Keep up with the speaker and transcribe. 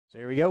So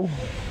here we go.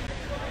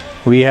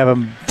 We have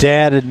a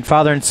dad and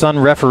father and son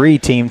referee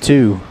team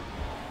too.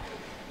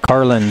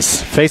 Carlins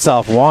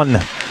face-off won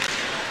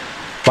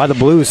by the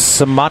Blues.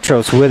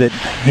 Samatros with it.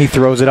 He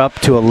throws it up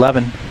to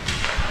 11.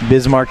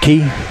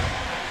 Bismarcky.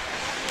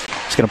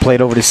 He's going to play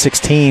it over to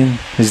 16.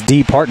 His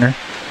D partner.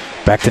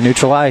 Back to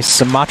neutral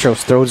ice.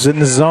 Samatros throws it in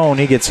the zone.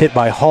 He gets hit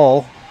by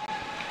Hull.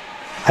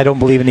 I don't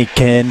believe any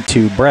can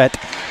to Brett.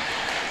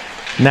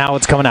 Now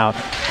it's coming out.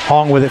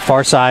 Hong with it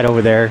far side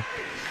over there.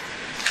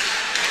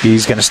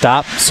 He's going to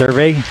stop,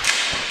 survey,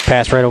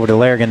 pass right over to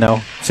Larrigan, though.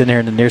 Sitting here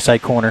in the near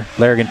side corner.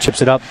 Larrigan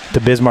chips it up to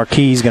Bismarcky.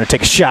 He's going to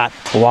take a shot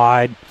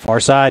wide, far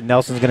side.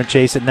 Nelson's going to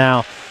chase it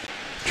now.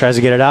 Tries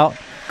to get it out.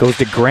 Goes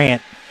to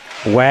Grant.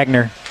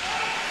 Wagner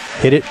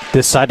hit it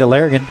this side to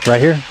Larrigan, right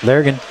here.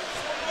 Larrigan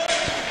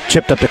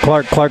chipped up to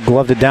Clark. Clark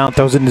gloved it down,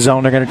 throws it in the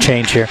zone. They're going to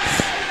change here.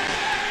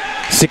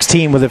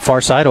 16 with it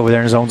far side over there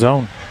in his own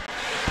zone.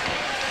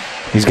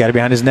 He's got it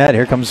behind his net.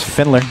 Here comes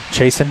Findler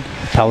chasing.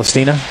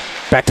 Palestina.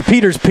 Back to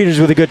Peters. Peters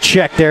with a good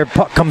check there.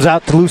 Puck comes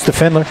out to loose to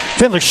Findler.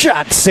 Findler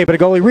shot. Save it a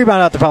goalie.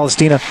 Rebound out to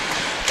Palestina.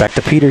 Back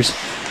to Peters.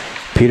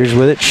 Peters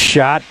with it.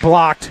 Shot.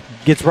 Blocked.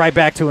 Gets right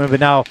back to him, but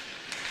now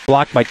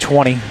blocked by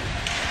 20.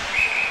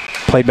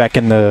 Played back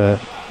in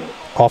the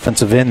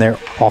offensive end there.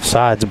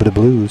 Offsides by the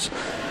Blues.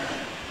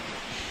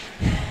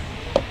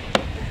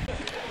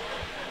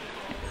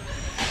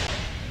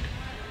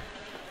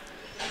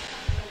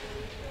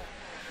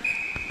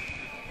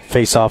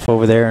 Face off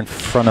over there in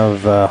front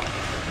of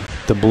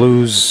the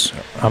Blues,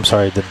 I'm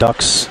sorry, the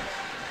Ducks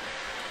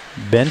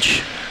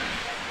bench.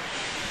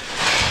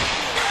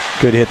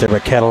 Good hit there by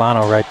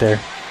Catalano right there.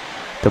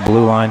 The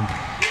blue line.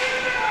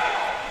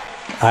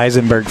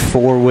 Eisenberg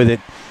 4 with it.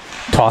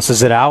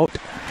 Tosses it out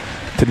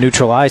to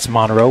neutral ice.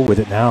 Monroe with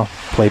it now.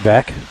 Play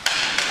back.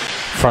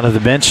 Front of the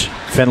bench.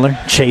 Findler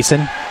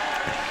chasing.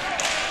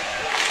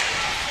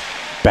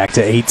 Back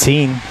to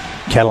 18.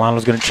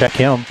 Catalano's going to check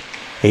him.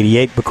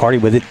 88,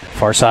 Bacardi with it.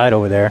 Far side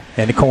over there.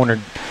 In the corner.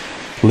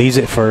 Leaves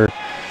it for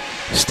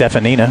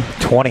Stefanina.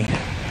 20.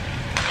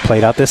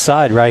 Played out this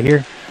side right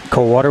here.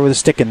 Coldwater with a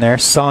stick in there.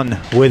 Sun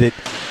with it.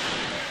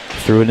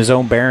 Threw in his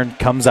own. Barron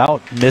comes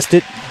out. Missed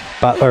it.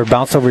 Or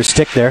bounced over his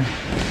stick there.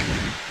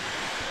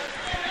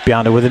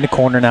 Beyond it within the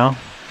corner now.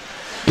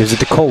 Gives it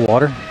to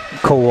Coldwater.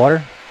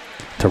 Coldwater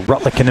to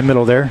Rutlick in the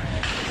middle there.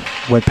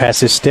 Went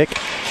past his stick.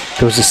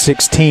 Goes to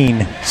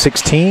 16.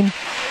 16.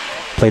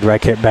 Played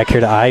right here, back here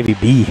to Ivy.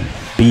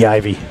 B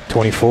Ivy,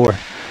 24.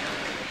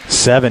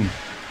 7.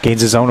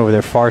 Gains his own over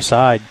there, far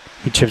side.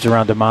 He chips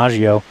around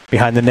DiMaggio.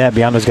 Behind the net,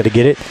 Biando's got to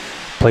get it.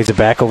 Plays it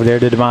back over there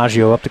to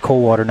DiMaggio. Up to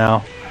Coldwater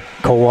now.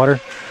 Coldwater.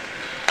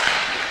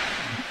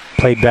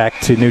 Played back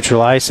to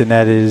neutral ice, and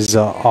that is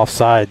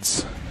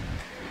offsides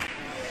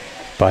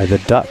by the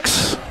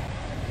Ducks.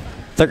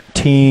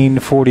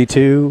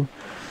 13:42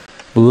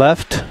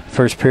 left,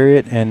 first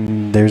period,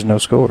 and there's no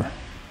score.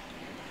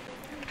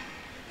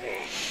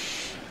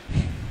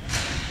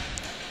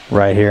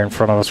 Right here in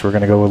front of us, we're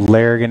going to go with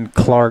Larrigan,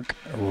 Clark,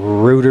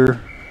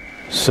 Reuter,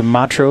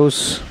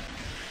 Samatros,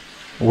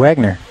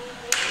 Wagner.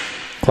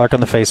 Clark on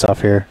the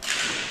face-off here.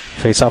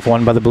 Face-off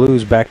won by the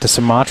Blues. Back to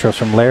Samatros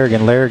from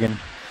Larrigan. Larrigan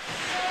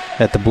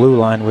at the blue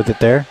line with it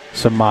there.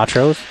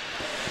 Samatros.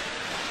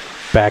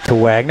 Back to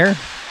Wagner.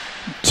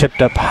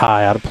 Tipped up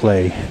high, out of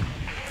play.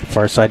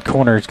 Far side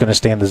corner is going to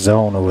stay in the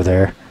zone over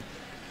there.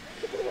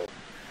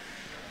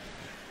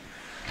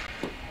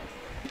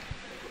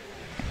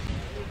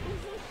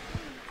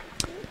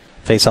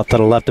 Face off to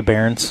the left of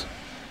Barons.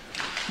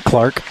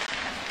 Clark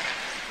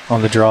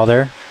on the draw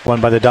there. Won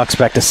by the Ducks.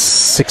 Back to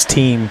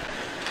 16.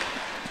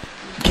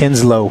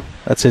 Kinslow.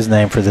 That's his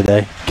name for the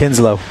day.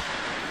 Kinslow.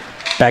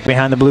 Back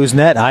behind the Blues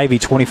net. Ivy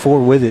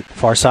 24 with it.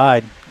 Far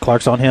side.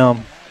 Clark's on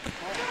him.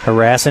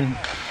 Harassing.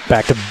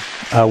 Back to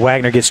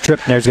Wagner gets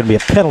tripped, and there's going to be a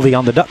penalty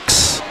on the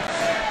Ducks.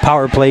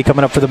 Power play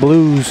coming up for the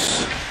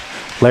Blues.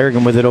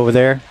 Larrigan with it over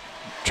there.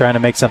 Trying to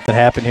make something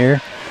happen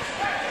here.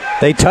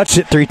 They touched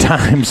it 3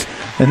 times.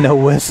 And no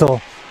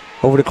whistle.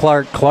 Over to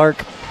Clark.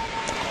 Clark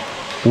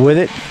with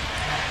it.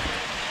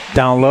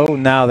 Down low.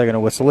 Now they're going to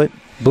whistle it.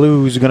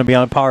 Blues are going to be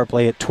on power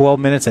play at 12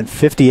 minutes and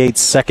 58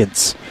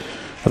 seconds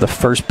of the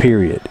first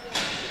period.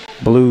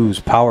 Blues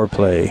power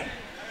play.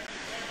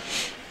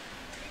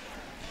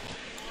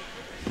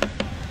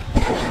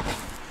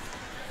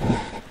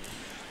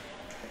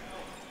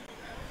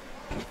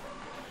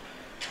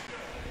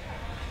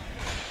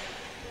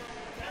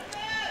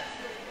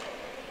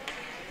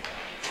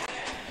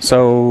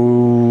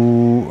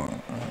 So,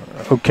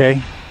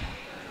 okay.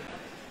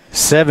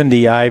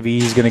 70 Ivy.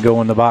 He's going to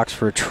go in the box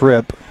for a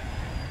trip.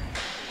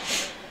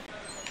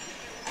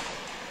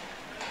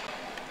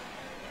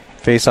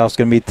 Faceoff's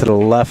going to be to the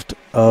left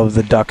of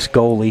the Ducks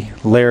goalie.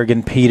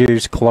 Larrigan,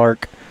 Peters,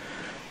 Clark,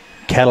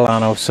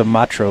 Catalano,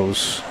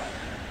 Samatros.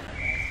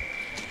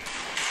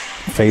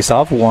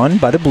 Faceoff won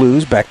by the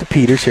Blues. Back to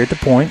Peters here at the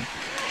point.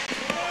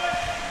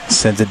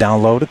 Sends it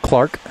down low to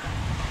Clark.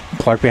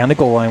 Clark behind the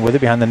goal line with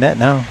it, behind the net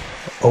now.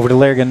 Over to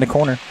Larrigan in the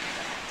corner.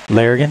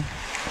 Larrigan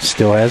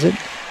still has it.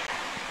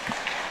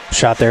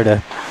 Shot there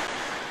to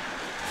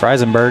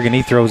Eisenberg, and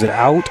he throws it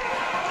out.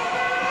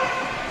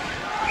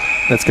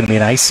 That's going to be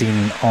an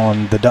icing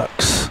on the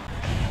Ducks.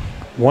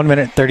 1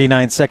 minute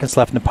 39 seconds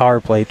left in the power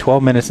play.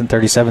 12 minutes and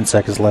 37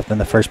 seconds left in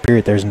the first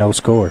period. There's no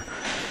score.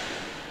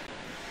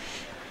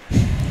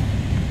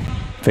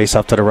 Face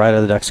off to the right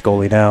of the Ducks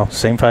goalie now.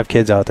 Same 5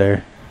 kids out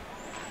there.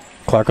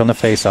 Clark on the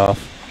face off.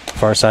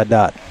 Far side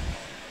dot.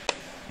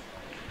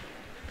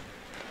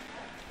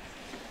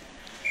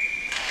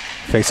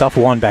 Face off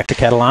 1. Back to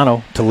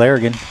Catalano. To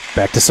Larrigan.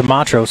 Back to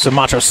Samatro.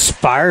 Samatro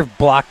fire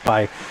blocked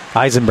by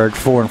Eisenberg.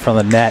 4 in front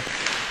of the net.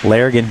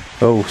 Larrigan.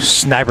 Oh,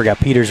 sniper got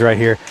Peters right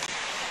here.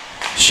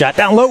 Shot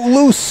down low.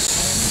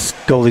 Loose.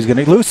 Goalie's going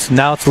to loose.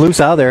 Now it's loose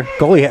out there.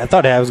 Goalie, I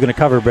thought I was going to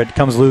cover, but it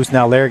comes loose.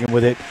 Now Larrigan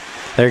with it.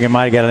 Larrigan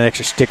might have got an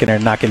extra stick in there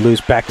and knock it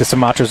loose. Back to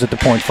Samatro's at the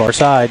point, far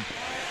side.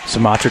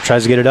 Samatro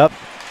tries to get it up.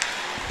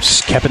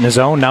 Just kept it in the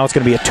zone. Now it's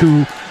going to be a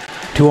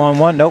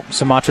 2-on-1. Nope.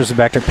 Samatro's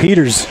back there.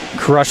 Peters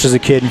crushes a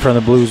kid in front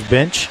of the Blues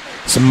bench.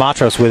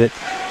 Samatro's with it.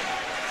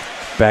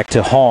 Back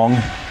to Hong.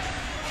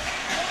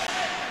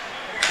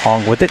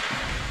 Hong with it.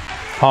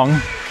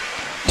 Hong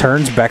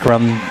turns back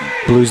around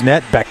Blues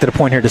net. Back to the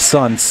point here to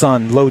Sun.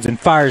 Sun loads and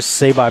fires.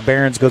 Saved by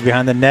Barons. Goes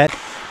behind the net.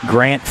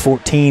 Grant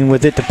 14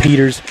 with it to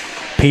Peters.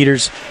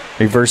 Peters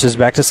reverses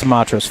back to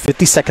Samatros.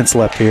 50 seconds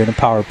left here in the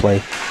power play.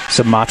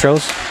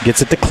 Samatros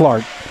gets it to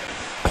Clark.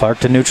 Clark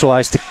to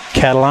neutralize to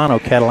Catalano.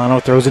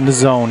 Catalano throws in the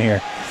zone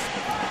here.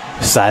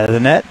 Side of the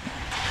net.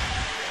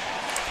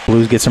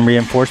 Blues get some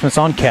reinforcements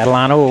on.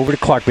 Catalano over to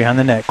Clark behind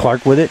the net.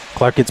 Clark with it.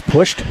 Clark gets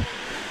pushed.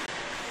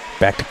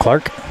 Back to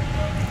Clark.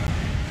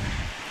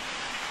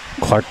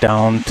 Clark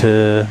down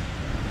to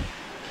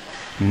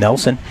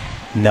Nelson.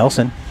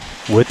 Nelson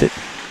with it.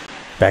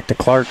 Back to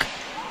Clark.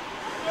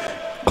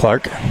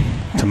 Clark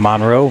to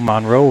Monroe.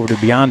 Monroe over to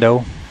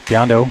Biondo.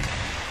 Biondo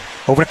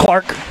over to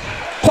Clark.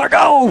 Clark,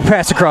 oh,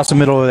 pass across the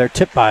middle of there.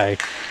 Tipped by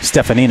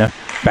Stefanina.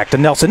 Back to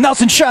Nelson.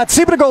 Nelson shot.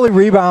 See, but the goalie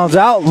rebounds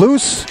out.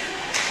 Loose.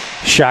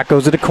 Shot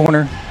goes to the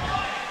corner.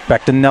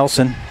 Back to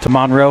Nelson. To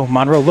Monroe.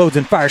 Monroe loads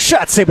and fires.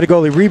 Shot. Save the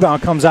goalie.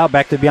 Rebound comes out.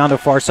 Back to Biondo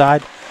far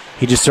side.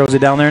 He just throws it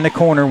down there in the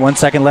corner. 1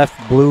 second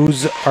left.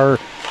 Blues are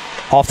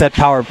off that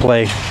power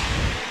play.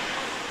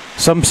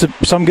 Some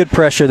good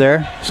pressure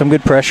there. Some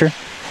good pressure.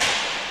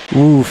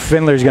 Ooh,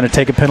 Findler's going to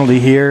take a penalty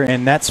here,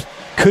 and that's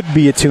could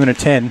be a 2 and a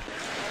 10.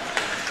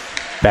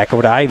 Back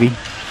over to Ivy.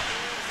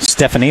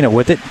 Stefanina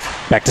with it.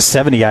 Back to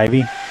 70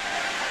 Ivy.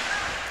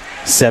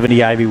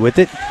 70 Ivy with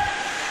it.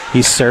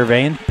 He's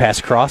surveying. Pass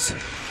across.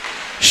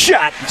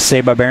 Shot!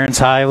 Saved by Barons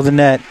high over the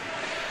net.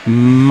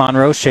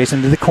 Monroe's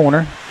chasing to the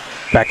corner.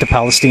 Back to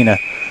Palestina.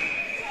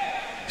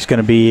 It's going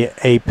to be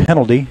a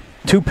penalty.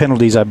 2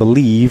 penalties, I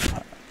believe.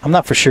 I'm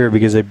not for sure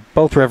because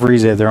both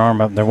referees have their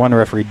arm up. Their one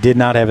referee did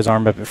not have his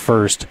arm up at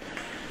first.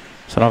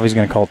 So I don't know if he's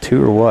going to call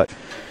 2 or what.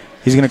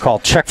 He's going to call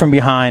check from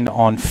behind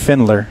on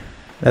Findler.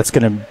 That's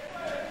going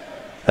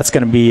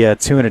to be a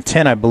 2 and a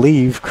 10, I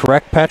believe.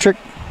 Correct, Patrick?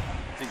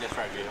 I think that's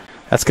right, Vito.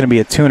 That's going to be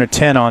a 2 and a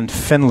 10 on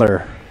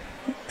Findler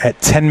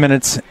at 10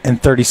 minutes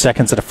and 30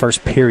 seconds of the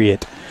first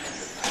period.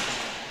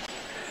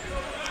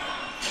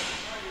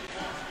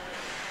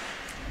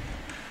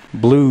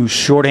 Blues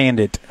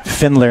shorthanded.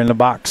 Findler in the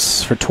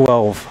box for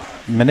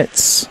 12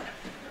 minutes.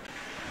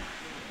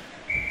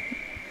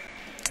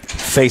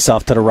 Face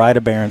off to the right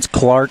of Barons.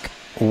 Clark,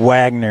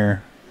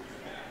 Wagner,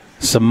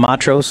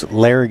 Samatros,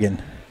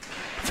 Larrigan.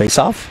 Face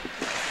off.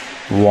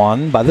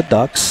 Won by the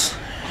Ducks.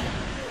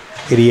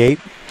 88,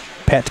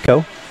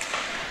 Petco.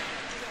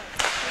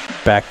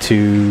 Back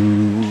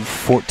to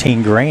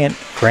 14, Grant.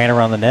 Grant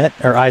around the net.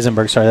 Or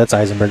Eisenberg, sorry, that's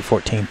Eisenberg,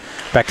 14.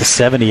 Back to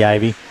 70,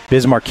 Ivy.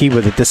 Bismarcky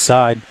with it this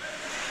side.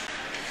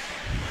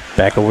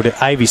 Back over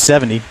to Ivy,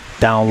 70.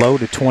 Down low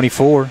to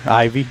 24,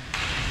 Ivy.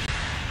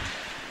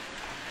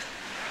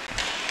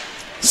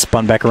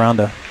 Spun back around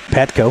to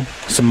Petco.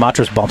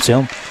 Samatros bumps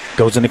him.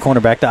 Goes in the corner,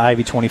 back to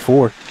Ivy,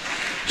 24.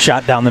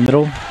 Shot down the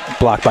middle.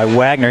 Blocked by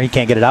Wagner. He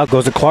can't get it out.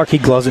 Goes to Clark. He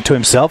gloves it to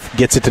himself.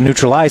 Gets it to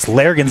neutralize.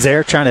 Larrigan's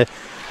there trying to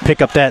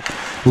pick up that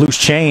loose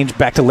change.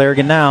 Back to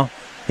Larrigan now.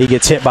 He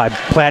gets hit by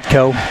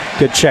Platko.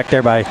 Good check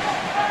there by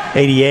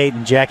 88.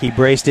 And Jackie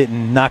braced it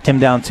and knocked him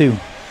down too.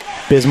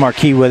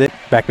 Bismarcky with it.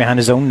 Back behind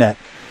his own net.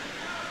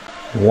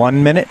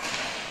 1 minute.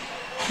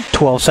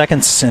 12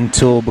 seconds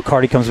until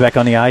Bacardi comes back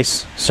on the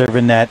ice.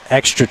 Serving that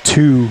extra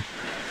 2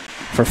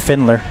 for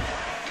Findler.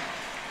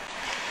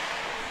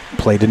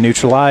 Play to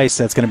neutralize.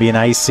 That's going to be an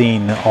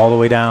icing all the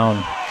way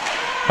down.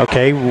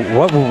 Okay,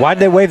 why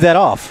did they wave that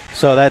off?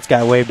 So that's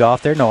got waved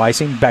off there. No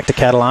icing. Back to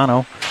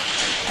Catalano.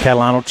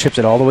 Catalano chips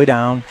it all the way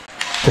down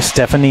to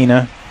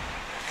Stefanina.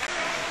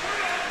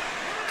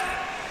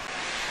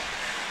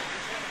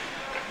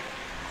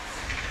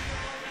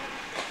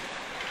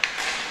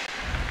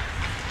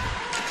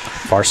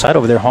 Far side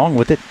over there. Hong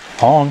with it.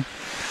 Hong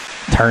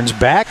turns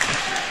back.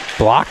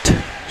 Blocked.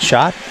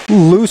 Shot.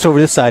 Loose over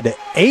this side to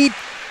 8.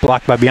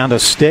 Blocked by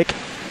Biondo's stick.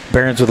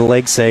 Barons with a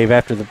leg save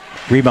after the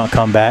rebound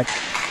comeback.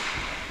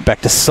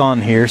 Back to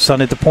Sun here.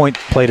 Sun at the point.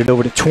 Played it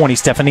over to 20.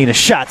 Stefanina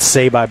shot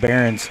saved by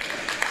Barons.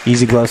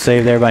 Easy glove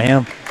save there by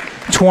him.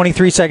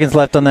 23 seconds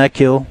left on that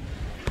kill.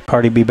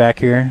 Bacardi be back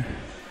here.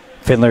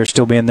 Findler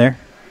still being there.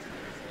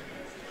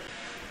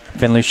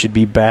 Findler should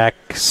be back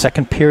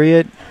second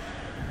period.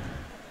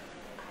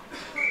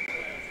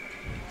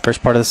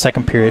 First part of the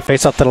second period.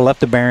 Face off to the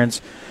left of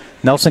Barons.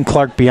 Nelson,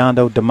 Clark,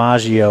 Biondo,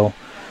 DiMaggio.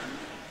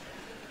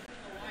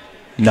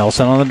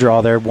 Nelson on the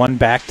draw there. One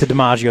back to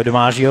DiMaggio.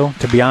 DiMaggio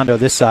to Biondo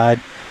this side.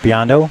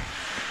 Biondo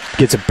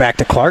gets it back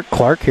to Clark.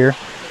 Clark here.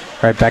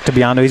 Right back to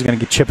Biondo. He's going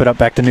to chip it up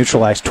back to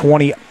neutralize.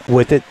 20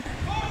 with it.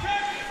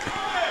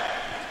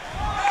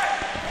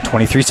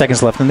 23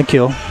 seconds left in the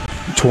kill.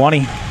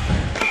 20.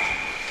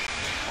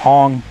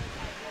 Hong.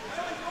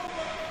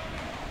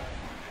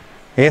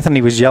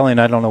 Anthony was yelling,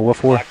 I don't know what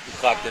for. The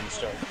clock didn't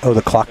start. Oh,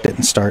 the clock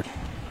didn't start.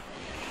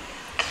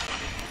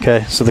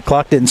 Okay, so the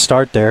clock didn't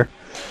start there.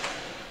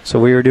 So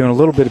we were doing a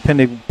little bit of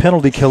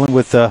penalty killing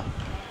with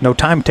no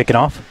time ticking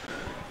off.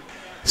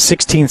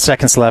 16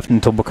 seconds left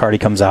until Bacardi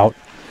comes out.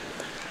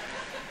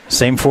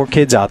 Same 4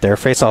 kids out there.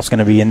 Face-off's going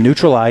to be in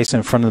neutral ice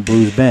in front of the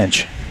Blues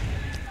bench.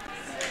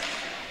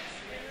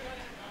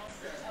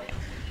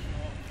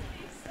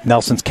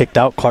 Nelson's kicked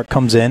out. Clark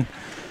comes in.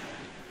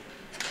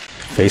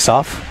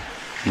 Face-off.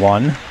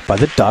 One by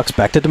the Ducks.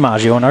 Back to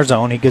DiMaggio in our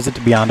zone. He gives it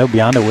to Biondo.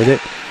 Biondo with it.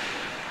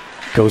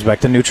 Goes back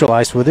to neutral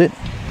ice with it.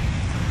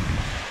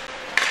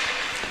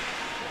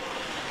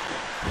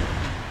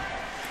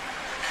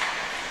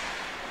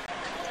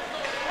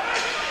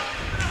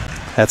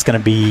 That's going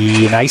to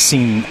be an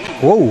icing.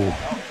 Whoa.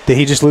 Did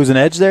he just lose an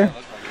edge there?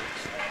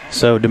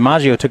 So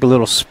DiMaggio took a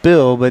little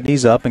spill, but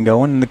he's up and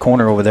going in the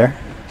corner over there.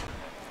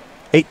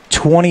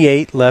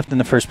 8:28 left in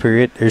the first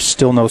period. There's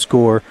still no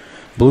score.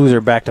 Blues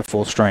are back to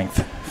full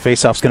strength.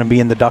 Faceoff's going to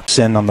be in the Ducks'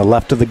 end on the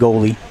left of the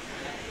goalie.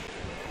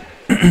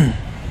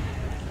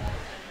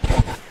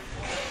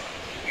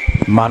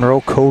 Monroe,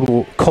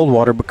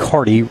 Coldwater,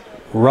 Bacardi,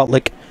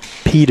 Rutlick,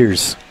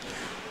 Peters.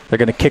 They're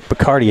going to kick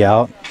Bacardi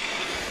out.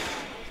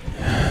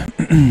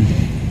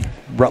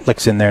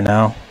 Rutlick's in there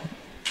now.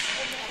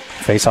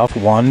 Face-off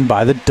won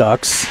by the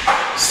Ducks.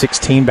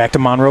 16 back to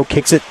Monroe.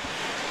 Kicks it.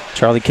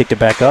 Charlie kicked it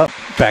back up.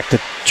 Back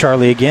to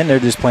Charlie again. They're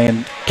just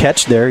playing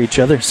catch there, each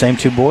other. Same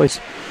 2 boys.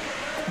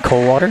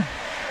 Coldwater.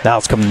 Now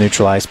it's coming to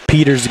neutralize.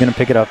 Peters is going to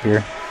pick it up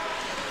here.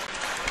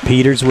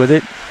 Peters with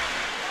it.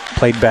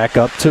 Played back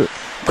up to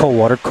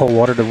Coldwater.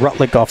 Coldwater to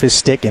Rutlick off his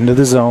stick into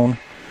the zone.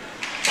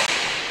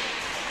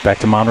 Back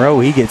to Monroe.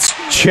 He gets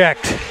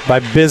checked by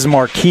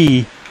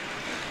Bismarcky.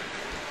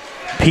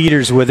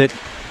 Peters with it.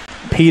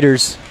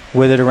 Peters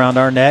with it around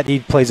our net. He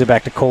plays it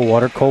back to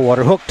Coldwater.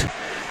 Coldwater hooked.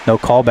 No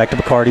call. Back to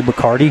Bacardi.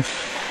 Bacardi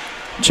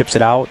chips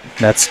it out.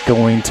 That's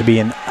going to be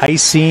an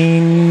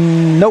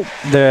icing. Nope.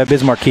 The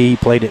Bismarcky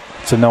played it.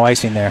 So no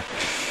icing there.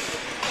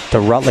 To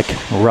Rutlick.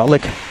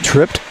 Rutlick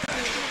tripped.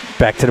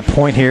 Back to the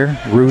point here.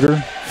 Reuter,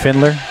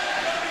 Findler.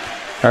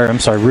 Or I'm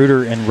sorry,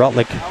 Reuter and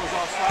Rutlick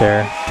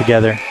there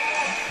together.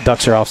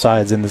 Ducks are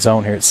offsides in the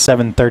zone here. It's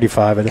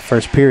 7:35 of the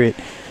first period.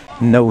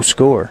 No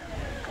score.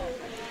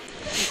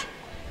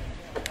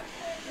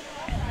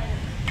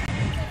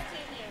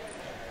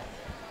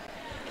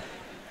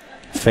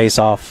 Face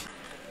off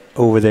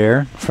over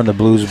there from the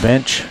Blues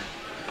bench.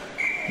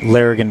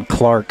 Larrigan,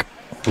 Clark,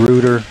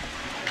 Reuter,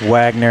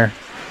 Wagner,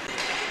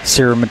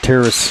 Sarah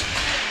Materis.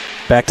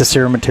 Back to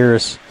Sarah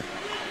Materis.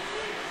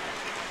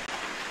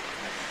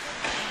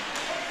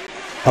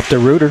 Up to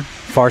Reuter.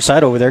 Far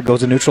side over there.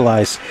 Goes to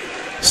neutralize.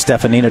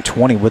 Stefanina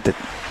 20 with it.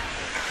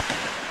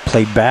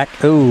 Played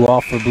back. Ooh,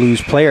 off the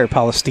Blues player.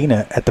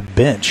 Palestina at the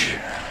bench.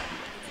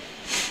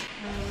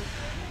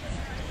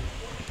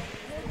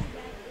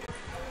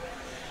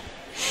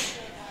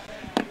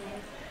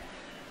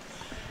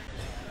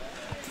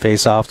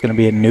 Face off is going to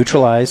be a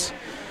neutralize.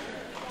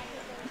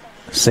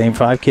 Same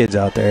 5 kids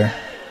out there.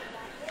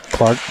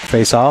 Clark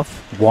face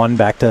off. One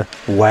back to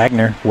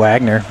Wagner.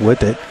 Wagner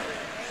with it.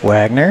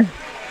 Wagner.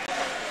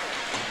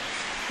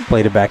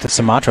 Played it back to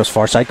Simatros.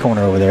 Far side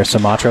corner over there.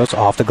 Simatros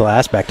off the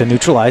glass. Back to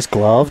neutralize.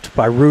 Gloved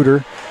by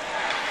Reuter.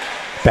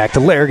 Back to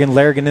Larrigan.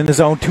 Larrigan in the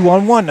zone.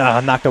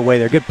 2-on-1. Knocked away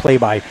there. Good play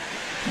by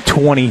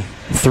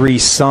 23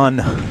 Sun.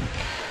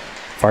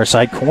 Far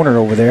side corner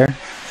over there.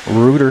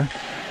 Reuter.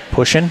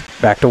 Pushing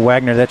back to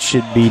Wagner. That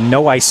should be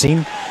no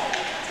icing.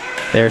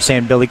 They're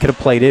saying Billy could have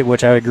played it,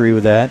 which I agree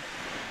with that.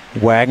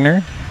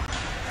 Wagner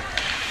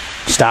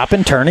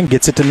stopping, turning,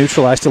 gets it to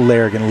neutralize to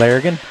Larrigan.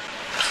 Larrigan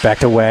back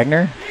to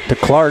Wagner to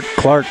Clark.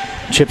 Clark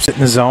chips it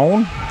in the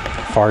zone.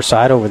 Far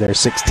side over there.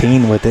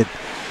 16 with it.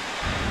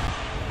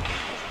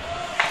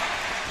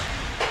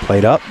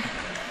 Played up.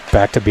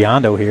 Back to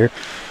Biondo here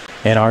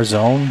in our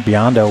zone.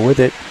 Biondo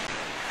with it.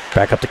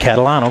 Back up to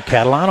Catalano.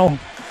 Catalano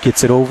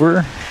gets it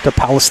over to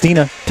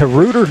Palestina, to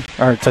Reuter,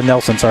 or to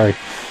Nelson, sorry.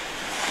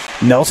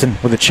 Nelson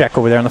with a check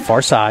over there on the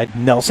far side.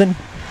 Nelson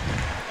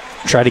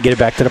tried to get it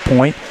back to the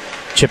point.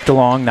 Chipped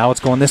along. Now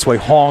it's going this way.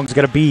 Hong's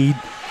got a bead.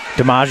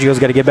 DiMaggio's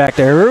got to get back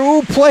there.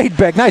 Ooh, played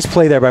back. Nice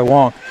play there by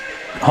Wong.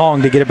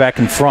 Hong to get it back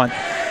in front.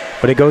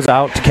 But it goes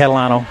out to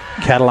Catalano.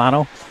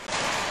 Catalano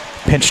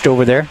pinched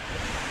over there.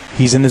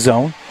 He's in the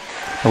zone.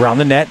 Around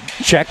the net.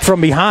 Checked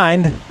from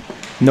behind.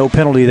 No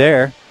penalty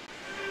there.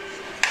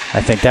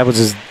 I think that was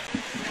his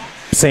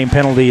Same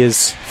penalty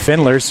as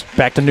Findler's.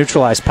 Back to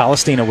neutralize.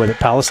 Palestina with it.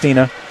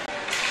 Palestina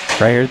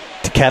right here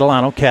to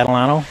Catalano.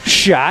 Catalano.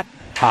 Shot.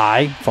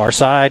 High. Far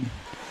side.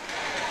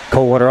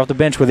 Coldwater off the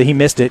bench with it. He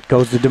missed it.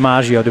 Goes to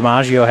DiMaggio.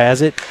 DiMaggio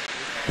has it.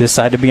 This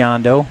side to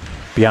Biondo.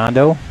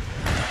 Biondo.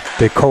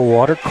 The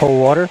Coldwater.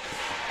 Coldwater.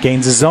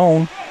 Gains his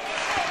zone.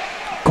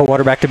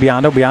 Coldwater back to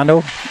Biondo.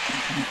 Biondo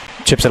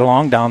chips it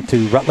along down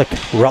to Rutlick.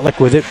 Rutlick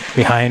with it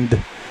behind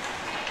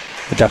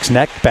the Ducks'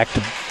 neck. Back to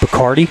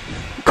Bacardi.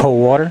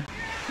 Coldwater.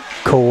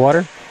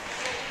 Coldwater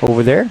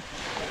over there.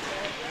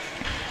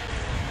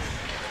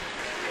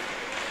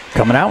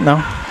 Coming out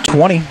now.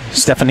 20.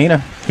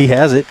 Stefanina. He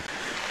has it.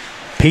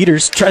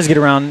 Peters tries to get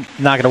around,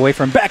 knock it away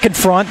from him. Back in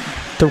front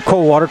to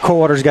Coldwater.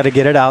 Coldwater's got to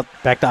get it out.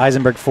 Back to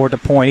Eisenberg for it to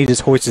point. He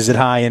just hoists it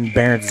high, and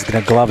Barons is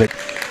going to glove it.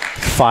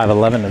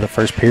 5-11 of the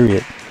first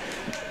period.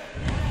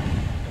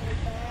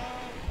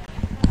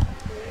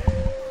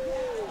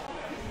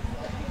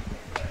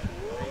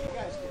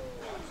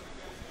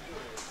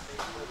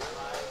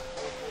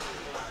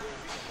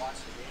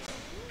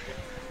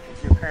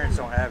 Your parents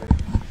don't have it.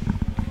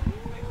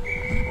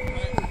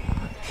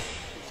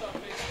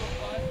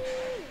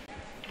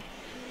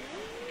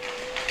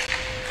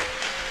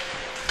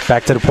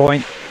 Back to the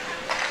point.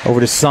 Over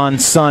to Sun.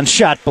 Sun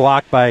shot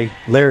blocked by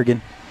Larrigan.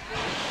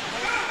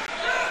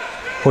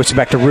 Hoists it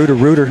back to Reuter.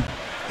 Reuter.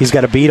 He's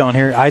got a beat on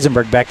here.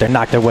 Eisenberg back there.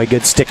 Knocked away.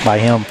 Good stick by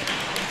him.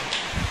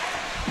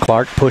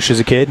 Clark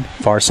pushes a kid.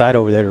 Far side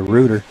over there to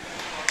Reuter.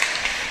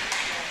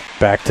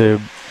 Back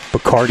to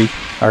Bacardi.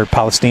 Or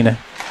Palestina.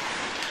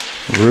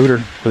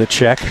 Reuter with a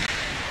check.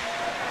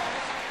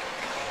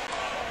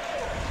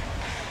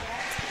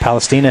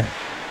 Palestina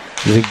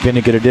has been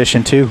a good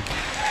addition too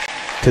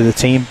to the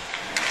team.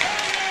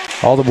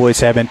 All the boys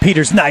have been.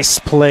 Peters, nice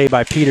play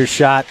by Peters.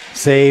 Shot,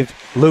 saved,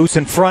 loose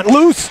in front,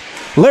 loose.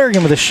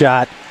 Larrigan with a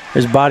shot.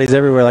 There's bodies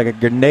everywhere like a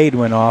grenade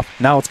went off.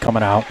 Now it's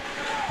coming out.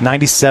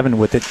 97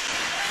 with it.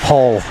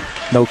 Hull,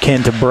 no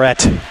kin to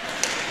Brett.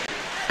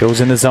 Goes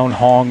in the zone.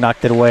 Hong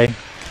knocked it away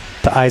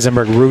to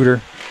Eisenberg.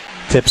 Reuter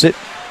tips it.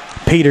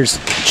 Peters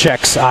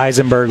checks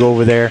Eisenberg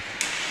over there.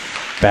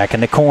 Back in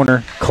the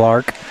corner.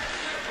 Clark.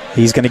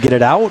 He's going to get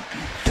it out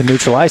to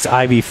neutralize.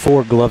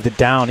 IV4 gloved it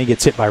down. He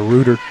gets hit by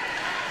Reuter.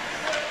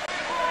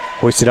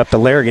 Hoisted up to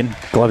Larrigan.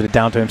 Gloved it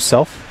down to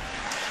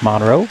himself.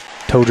 Monroe.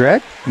 Toe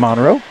drag.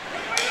 Monroe.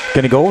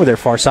 Going to go over there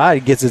far side.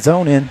 He gets his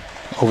own in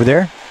over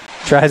there.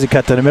 Tries to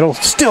cut to the middle.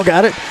 Still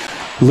got it.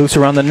 Loose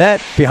around the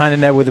net. Behind the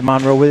net with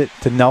Monroe with it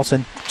to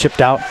Nelson.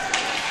 Chipped out.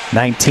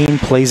 19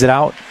 plays it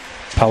out.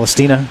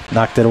 Palestina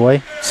knocked it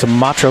away.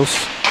 Matros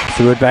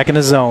threw it back in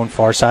the zone.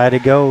 Far side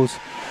it goes.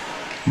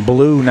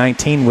 Blue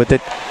 19 with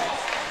it.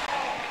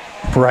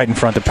 Right in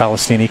front of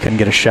Palestina. He couldn't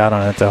get a shot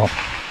on it though.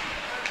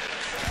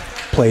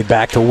 Played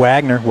back to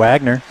Wagner.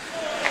 Wagner.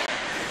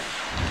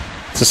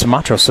 To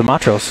Matros.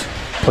 Matros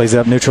plays it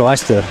up,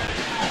 neutralized to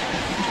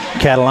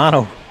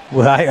Catalano.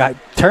 Well, I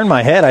turned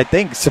my head. I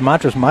think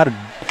Matros might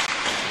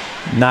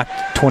have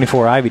knocked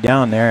 24 Ivy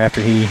down there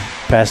after he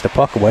passed the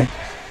puck away.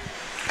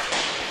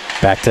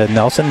 Back to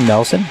Nelson.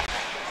 Nelson.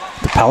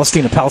 To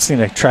Palestina.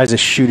 Palestina tries to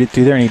shoot it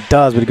through there, and he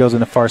does, but it goes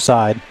on the far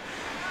side.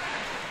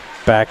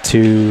 Back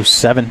to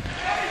 7.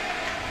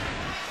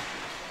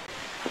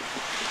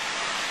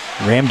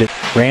 Rammed it.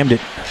 Rammed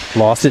it.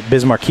 Lost it.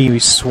 Bismarck Kiwi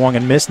swung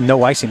and missed.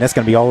 No icing. That's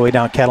going to be all the way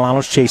down.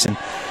 Catalano's chasing.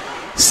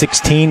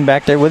 16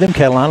 back there with him.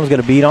 Catalano's got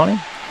a beat on him.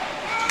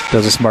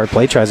 Does a smart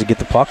play. Tries to get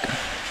the puck.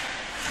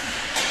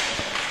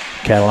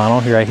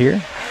 Catalano right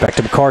here. Back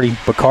to Bacardi.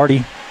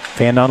 Bacardi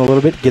fanned on a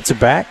little bit. Gets it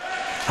back.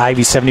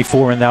 Ivy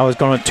 74, and now is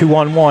going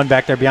 2-on-1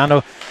 back there.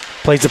 Biondo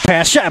plays the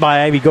pass. Shot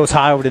by Ivy. Goes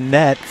high over the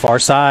net. Far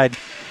side.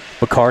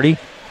 Bacardi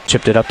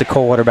chipped it up to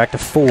Coldwater. Back to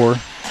 4.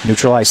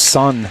 Neutralized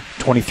Sun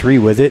 23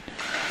 with it.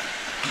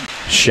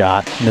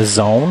 Shot in the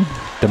zone.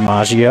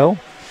 DiMaggio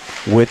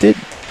with it.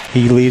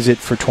 He leaves it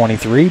for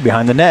 23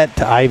 behind the net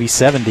to Ivy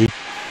 70.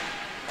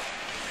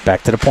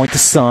 Back to the point to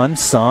Sun.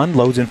 Sun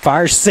loads and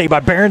fires. Saved by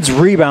Barons.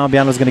 Rebound.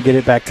 Biondo's going to get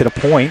it back to the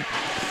point.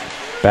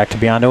 Back to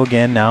Biondo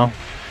again now.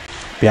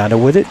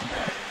 Biondo with it.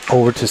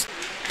 Over to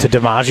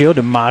DiMaggio.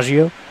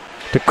 DiMaggio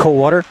to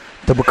Coldwater.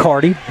 To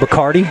Bacardi.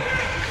 Bacardi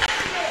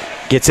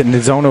gets it in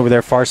the zone over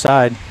there far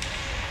side.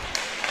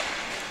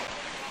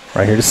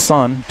 Right here to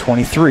Sun.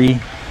 23.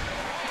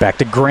 Back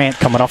to Grant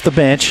coming off the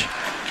bench.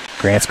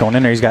 Grant's going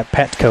in there. He's got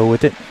Petco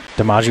with it.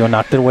 DiMaggio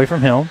knocked it away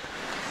from him.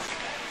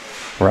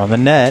 We're on the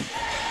net.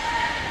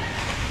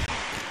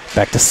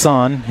 Back to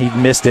Sun. He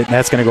missed it, and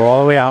that's going to go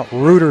all the way out.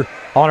 Reuter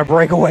on a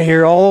breakaway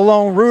here, all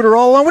alone. Reuter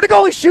all alone with the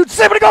goalie. Shoots.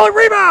 Save by the goalie.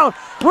 Rebound.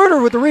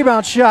 Reuter with the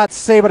rebound shot.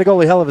 Save by the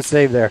goalie. Hell of a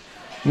save there.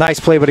 Nice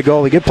play by the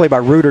goalie. Good play by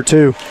Reuter,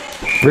 too.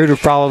 Reuter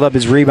followed up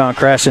his rebound,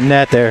 crashing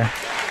net there.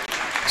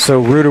 So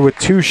Reuter with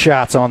 2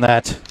 shots on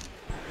that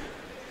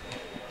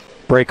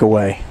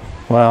breakaway.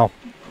 Well,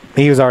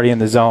 he was already in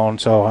the zone,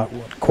 so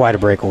quite a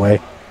breakaway.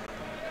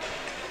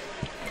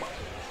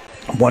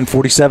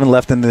 1:47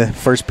 left in the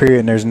first period,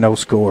 and there's no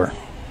score.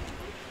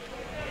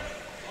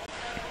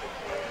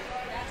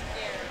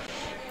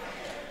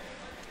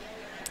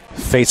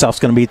 Face-off's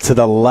going to be to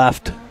the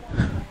left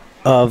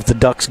of the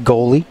Ducks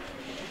goalie.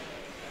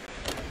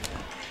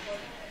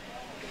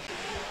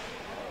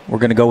 We're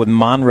going to go with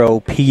Monroe,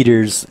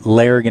 Peters,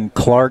 Larrigan,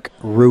 Clark,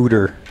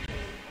 Reuter.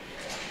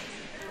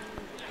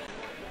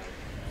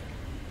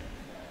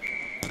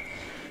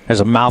 There's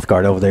a mouth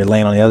guard over there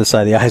laying on the other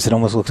side of the ice. It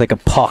almost looks like a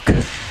puck.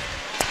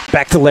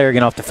 Back to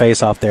Larrigan off the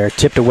face-off there.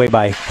 Tipped away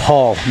by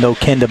Hall. No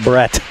kin to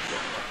Brett.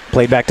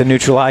 Played back to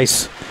neutral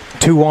ice.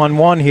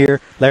 2-on-1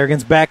 here.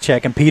 Larrigan's back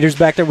check, and Peters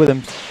back there with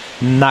him.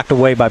 Knocked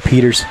away by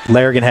Peters.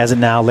 Larrigan has it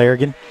now.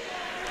 Larrigan.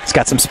 He's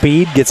got some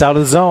speed. Gets out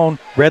of the zone.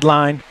 Red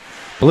line.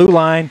 Blue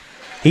line.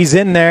 He's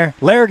in there.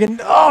 Larrigan.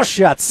 Oh,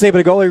 shot. Save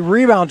it a goalie.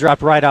 Rebound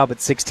dropped right out,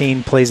 but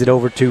 16 plays it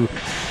over to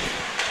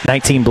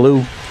 19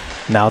 blue.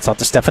 Now it's out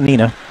to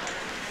Stefanina.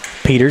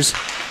 Peters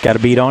got a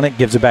beat on it.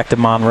 Gives it back to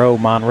Monroe.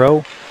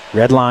 Monroe.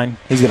 Red line.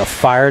 He's going to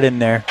fire it in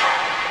there.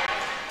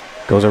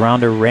 Goes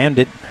around her. Rammed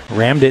it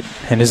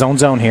in his own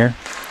zone here.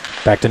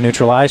 Back to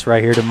neutral ice.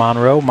 Right here to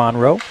Monroe.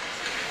 Monroe.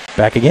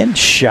 Back again.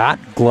 Shot.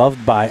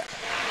 Gloved by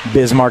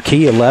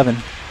Bismarcky. 11.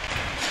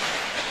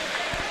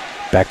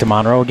 Back to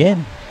Monroe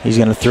again. He's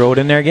going to throw it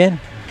in there again.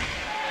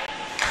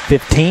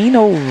 15.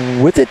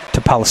 Oh, with it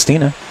to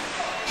Palestina.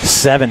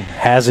 7.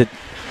 Has it.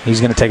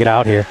 He's going to take it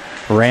out here.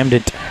 Rammed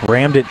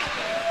it.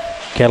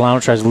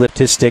 Catalano tries to lift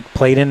his stick.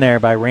 Played in there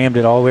by Rammed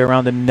it all the way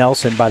around to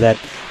Nelson by that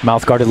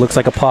mouth guard. It looks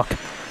like a puck.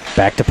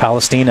 Back to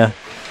Palestina.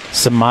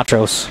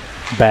 Simatros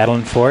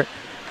battling for it.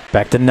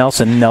 Back to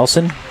Nelson.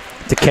 Nelson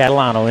to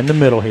Catalano in the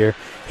middle here.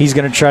 He's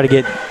going to try to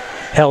get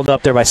held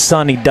up there by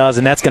Sun. He does,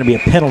 and that's going to be a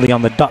penalty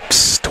on the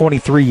Ducks.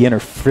 23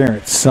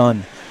 interference,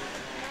 Sun.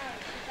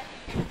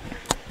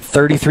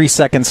 33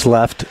 seconds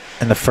left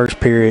in the first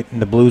period,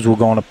 and the Blues will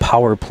go on a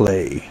power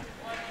play.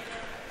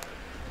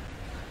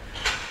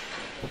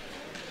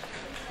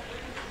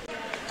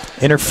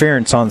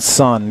 Interference on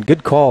Sun.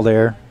 Good call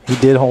there. He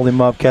did hold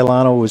him up.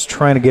 Catalano was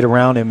trying to get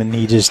around him, and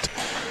he just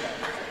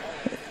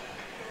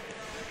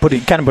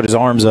kind of put his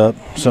arms up.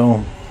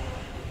 So,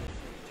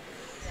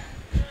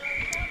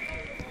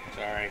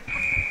 sorry.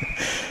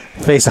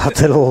 Face out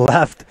to the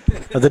left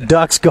of the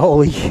Ducks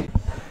goalie.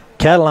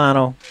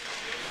 Catalano,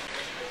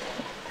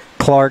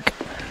 Clark,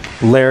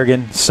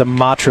 Larrigan,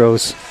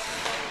 Simatros,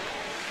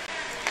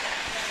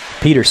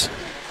 Peters.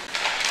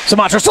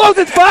 Simatros slows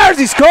it, fires,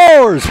 he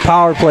scores!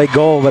 Power play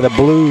goal by the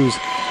Blues.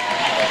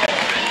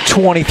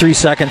 23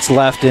 seconds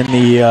left in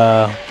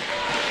the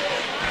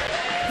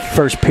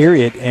first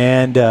period,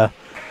 and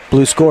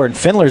Blues score, and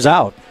Findler's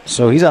out.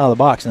 So he's out of the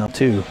box now,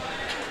 too.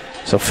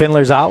 So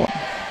Findler's out.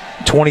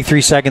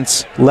 23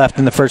 seconds left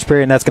in the first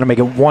period, and that's going to make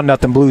it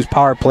 1-0 Blues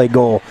power play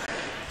goal.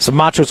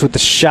 Simatros with the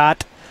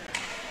shot.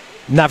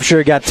 Not for sure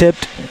it got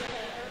tipped,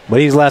 but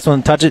he's the last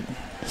one to touch it.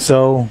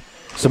 So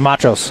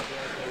Simatros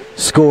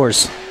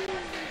scores.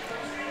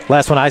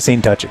 Last one I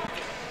seen touch it.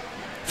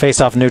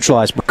 Face-off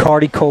neutralized.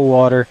 Bacardi,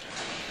 Coldwater,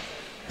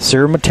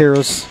 Sir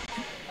Materos,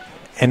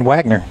 and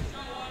Wagner.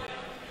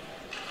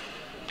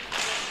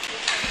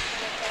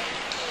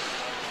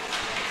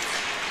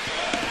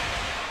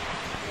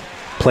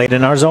 Played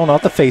in our zone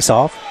off the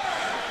face-off.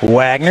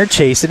 Wagner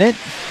chasing it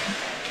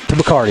to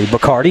Bacardi.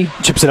 Bacardi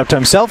chips it up to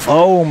himself.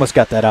 Oh, almost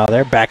got that out of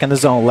there. Back in the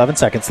zone. 11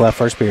 seconds left,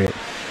 first period.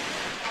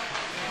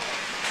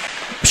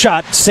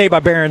 Shot saved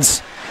by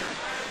Behrens.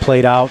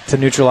 Played out to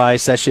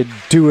neutralize. That should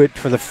do it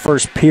for the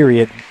first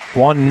period.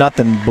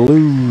 1-0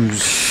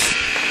 Blues.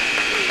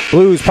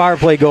 Blues power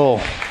play goal.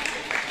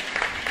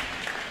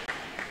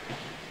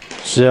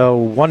 So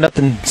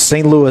 1-0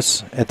 St.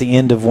 Louis at the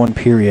end of one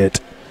period.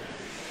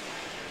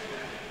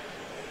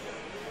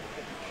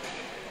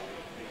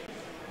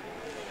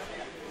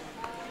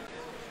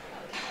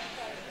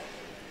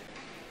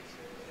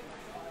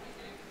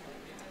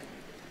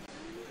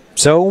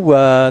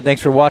 So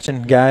thanks for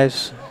watching,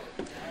 guys.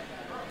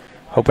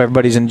 Hope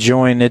everybody's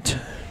enjoying it.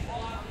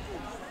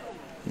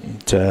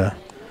 This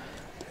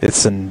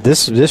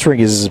ring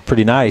is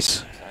pretty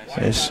nice.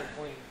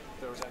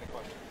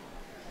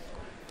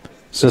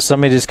 So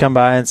somebody just come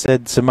by and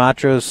said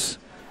Simatros'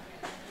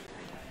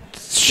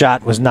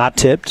 shot was not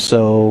tipped.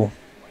 So,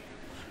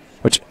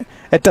 which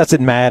it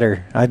doesn't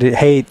matter. I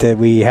hate that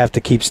we have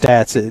to keep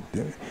stats at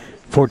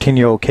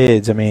 14-year-old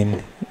kids. I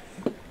mean.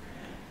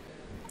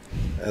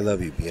 I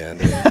love you,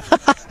 Beyond.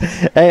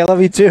 Hey, I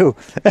love you too.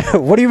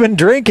 What have you been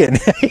drinking?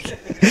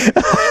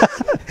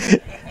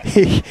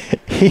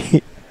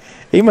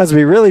 he must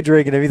be really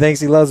drinking if he thinks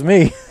he loves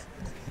me.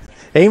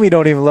 Amy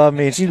don't even love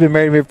me, and she's been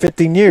married to me for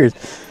 15 years.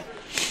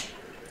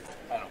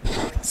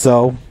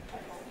 So,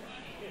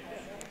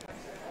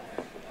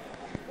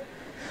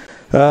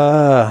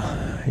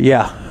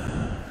 yeah.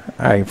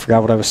 I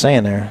forgot what I was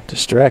saying there.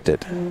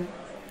 Distracted.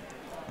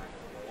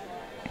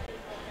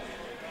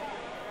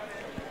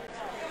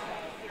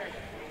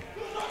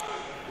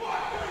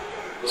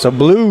 So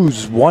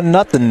Blues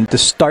 1-0 to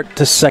start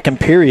the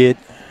second period.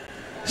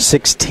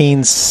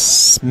 16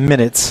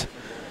 minutes.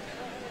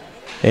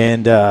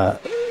 And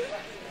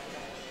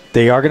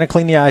they are going to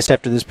clean the ice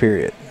after this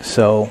period.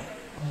 So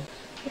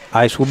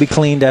ice will be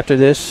cleaned after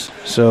this.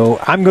 So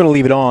I'm going to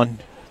leave it on.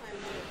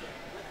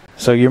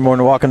 So you're more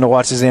than welcome to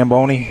watch the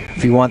Zamboni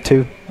if you want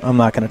to. I'm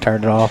not going to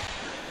turn it off.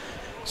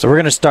 So we're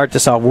going to start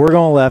this off. We're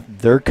going left.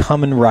 They're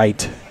coming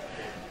right.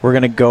 We're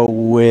going to go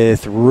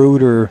with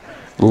Reuter,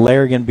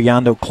 Larrigan,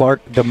 Biondo,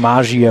 Clark,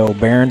 DiMaggio,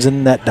 Barons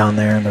in net down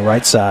there on the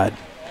right side.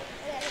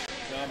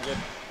 No, I'm good.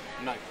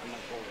 I'm not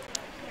cold.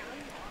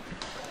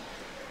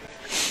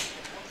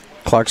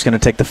 Clark's going to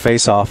take the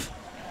face off.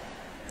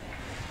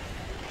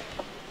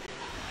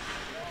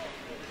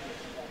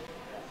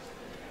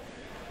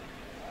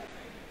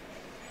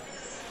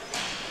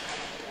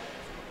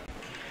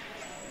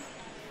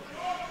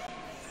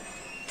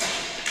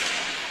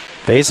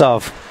 Face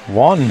off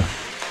won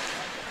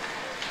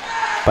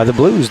by the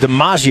Blues.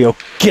 DiMaggio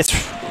gets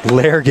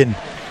Larrigan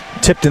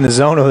tipped in the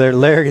zone over there.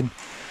 Larrigan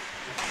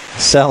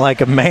sound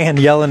like a man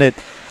yelling at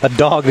a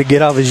dog to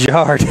get off his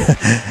yard.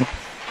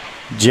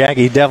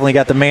 Jackie definitely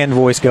got the man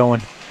voice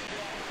going.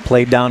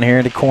 Played down here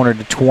in the corner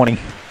to 20.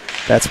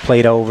 That's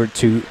played over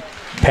to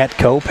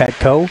Petco.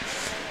 Petco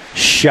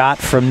shot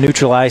from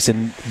neutral ice,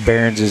 and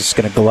Barons is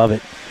going to glove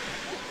it.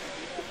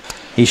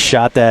 He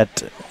shot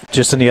that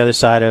just on the other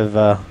side of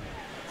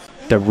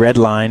the red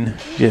line.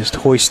 Just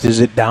hoisted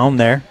it down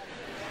there.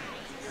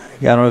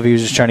 I don't know if he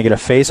was just trying to get a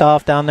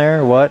face-off down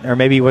there or what. Or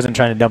maybe he wasn't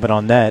trying to dump it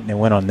on net, and it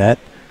went on net.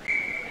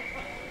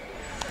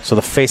 So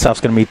the face-off's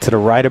going to be to the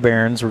right of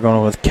Barons. We're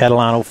going with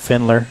Catalano,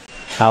 Findler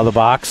out of the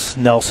box.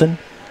 Nelson.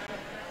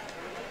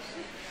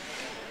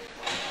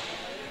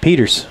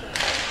 Peters.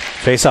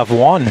 Face-off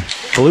one.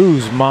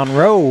 Blues.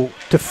 Monroe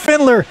to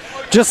Findler.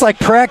 Just like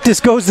practice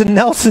goes to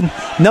Nelson.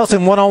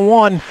 Nelson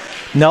one-on-one.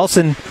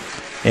 Nelson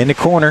in the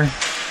corner.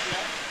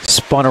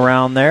 Spun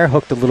around there.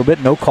 Hooked a little bit.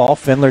 No call.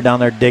 Findler down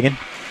there digging.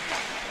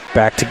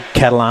 Back to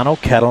Catalano.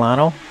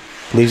 Catalano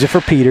leaves it for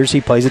Peters.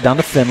 He plays it down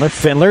to Findler.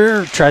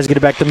 Findler tries to get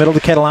it back to the middle to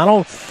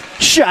Catalano.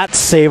 Shot,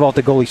 save off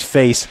the goalie's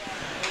face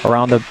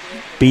around the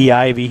B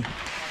Ivy.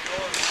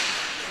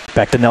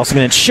 Back to Nelson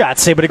and shot,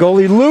 save by the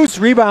goalie. Loose,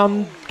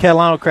 rebound.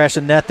 Catalano crashed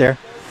the net there.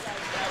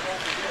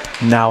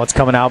 Now it's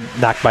coming out,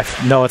 knocked by,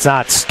 no it's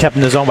not. It's kept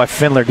in the zone by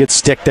Findler. Good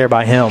stick there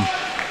by him.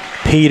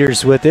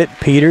 Peters with it.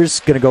 Peters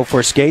going to go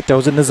for a skate,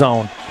 throws it in the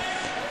zone.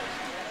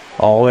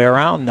 All the way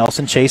around,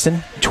 Nelson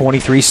chasing.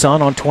 23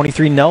 Sun on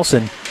 23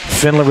 Nelson.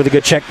 Findler with a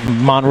good check.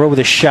 Monroe with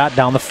a shot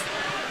down the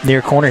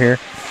near corner here.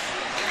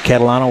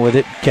 Catalano with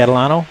it.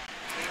 Catalano.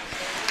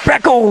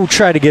 Brecko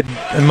tried to get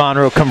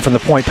Monroe coming from the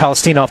point.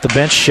 Palestina off the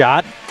bench.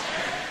 Shot.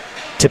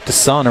 Tipped the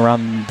Sun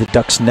around the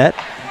Ducks net.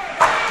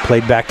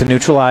 Played back to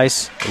neutral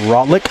ice.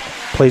 Rotlick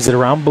plays it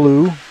around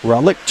blue.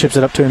 Rotlick chips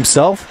it up to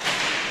himself.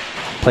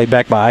 Played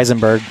back by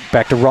Eisenberg.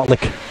 Back to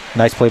Rotlick.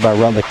 Nice play by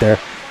Rotlick there.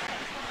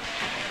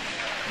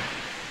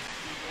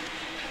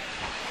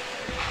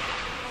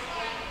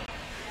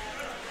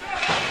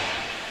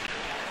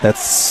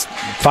 That's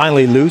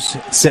finally loose.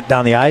 Sent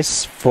down the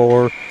ice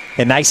for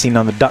an icing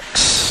on the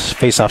Ducks.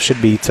 Faceoff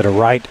should be to the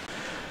right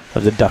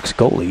of the Ducks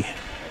goalie.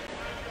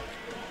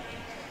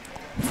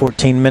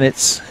 14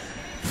 minutes,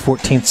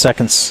 14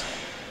 seconds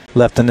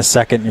left in the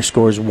second. Your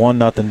score is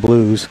 1-0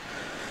 Blues.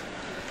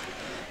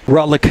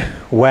 Rutlick,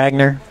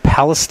 Wagner,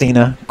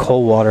 Palestina,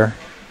 Coldwater,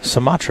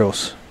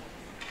 Sumatros.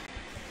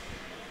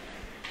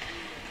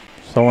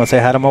 So I want to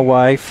say hi to my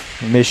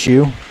wife. Miss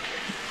you.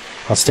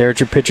 I'll stare at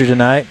your picture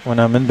tonight when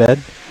I'm in bed.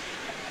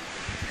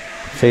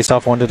 Faced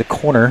off one to the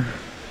corner.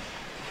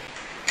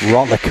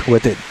 Rotlick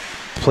with it.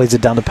 Plays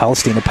it down to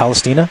Palestina.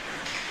 Palestina.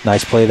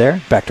 Nice play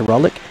there. Back to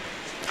Rotlick.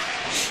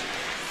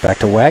 Back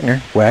to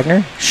Wagner.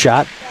 Wagner.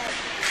 Shot.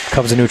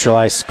 Comes to neutral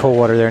ice.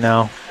 Coldwater there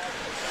now.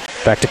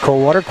 Back to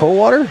Coldwater.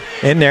 Coldwater.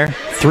 In there.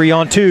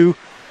 3-on-2.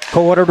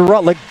 Coldwater to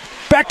Rotlick.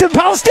 Back to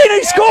Palestina.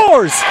 He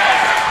scores!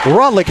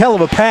 Rotlick, hell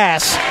of a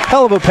pass.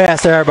 Hell of a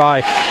pass there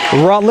by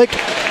Rotlick.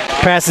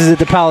 Passes it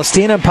to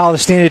Palestina.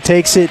 Palestina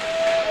takes it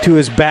to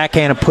his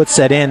backhand and puts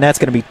that in. That's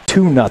going to be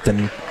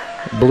 2-0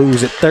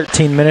 Blues at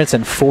 13 minutes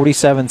and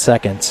 47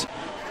 seconds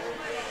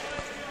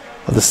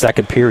of the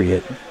second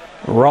period.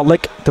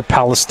 Rotlick to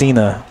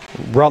Palestina.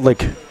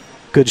 Rotlick,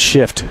 good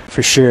shift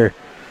for sure.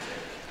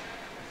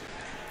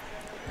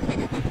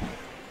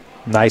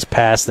 Nice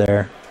pass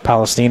there.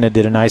 Palestina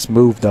did a nice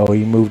move though.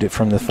 He moved it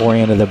from the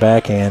forehand to the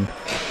backhand.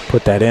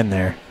 Put that in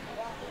there.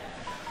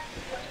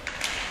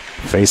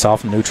 Face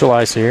off neutral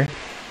ice here.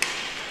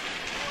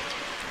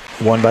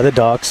 Won by the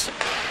Ducks.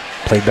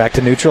 Played back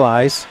to neutral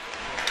ice.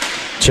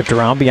 Chipped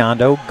around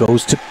Biondo.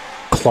 Goes to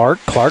Clark.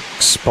 Clark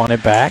spun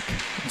it back.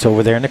 It's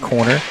over there in the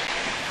corner.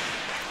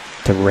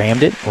 To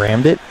rammed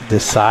it.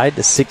 This side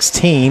to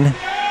 16.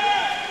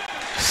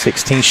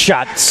 16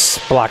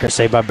 shots. Blocker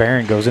saved by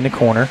Barron. Goes in the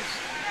corner.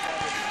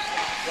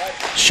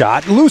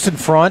 Shot. Loose in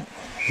front.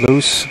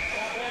 Loose.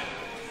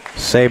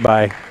 Saved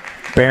by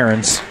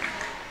Barons.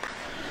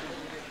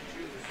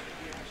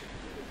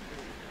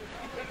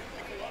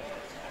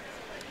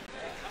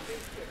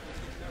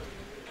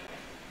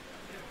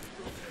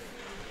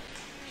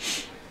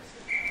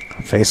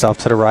 Face off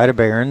to the right of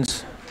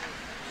Barons.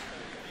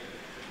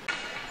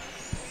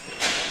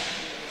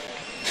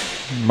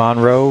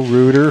 Monroe,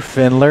 Reuter,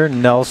 Findler,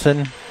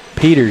 Nelson,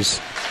 Peters.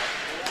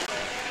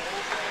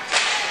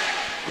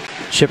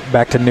 chip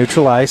back to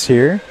neutral ice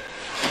here.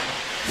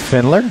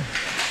 Findler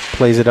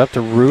plays it up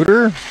to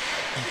Reuter.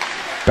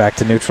 Back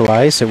to neutral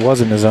ice. It was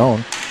in the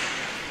zone.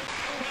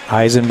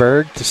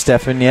 Eisenberg to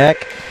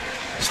Stefaniak.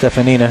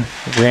 Stefanina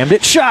rammed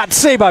it. Shot.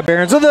 Saved by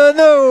Behrens.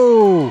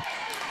 No!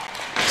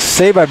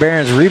 Saved by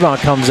Behrens. Rebound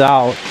comes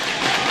out.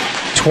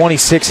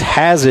 26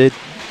 has it.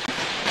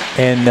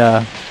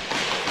 And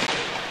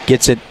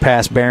gets it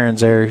past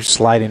Behrens there.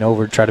 Sliding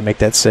over to try to make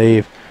that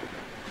save.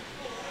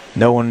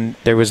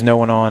 There was no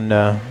one on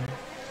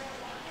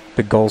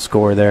the goal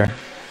scorer there.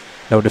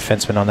 No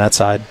defenseman on that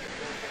side.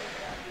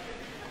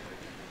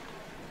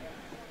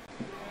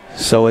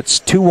 So it's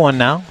 2-1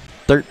 now.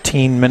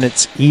 13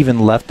 minutes even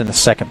left in the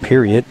second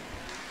period.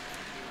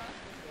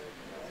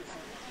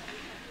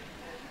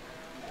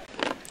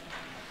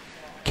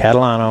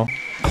 Catalano,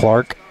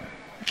 Clark,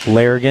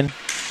 Larrigan,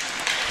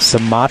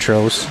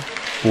 Samatros,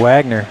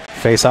 Wagner.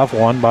 Face-off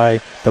won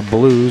by the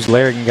Blues.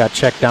 Larrigan got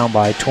checked down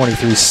by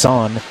 23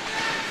 Sun.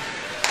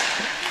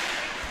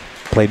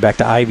 Played back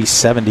to Ivy,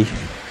 70.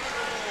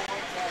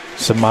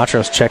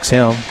 Samatros checks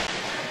him.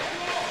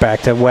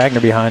 Back to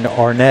Wagner behind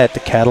Arnett to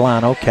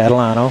Catalano.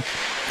 Catalano.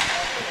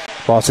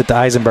 Lost it to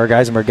Eisenberg.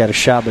 Eisenberg got a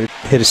shot, but it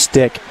hit a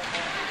stick.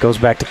 Goes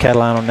back to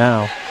Catalano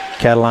now.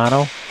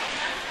 Catalano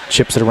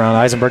chips it around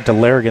Eisenberg to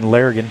Larrigan.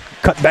 Larrigan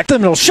cut back to the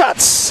middle.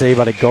 Shots! Save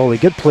by the goalie.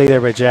 Good play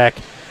there by Jack.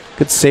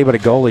 Good save by the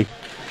goalie.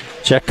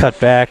 Jack cut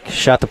back.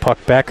 Shot the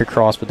puck back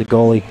across, but the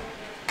goalie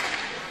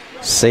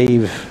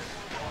save.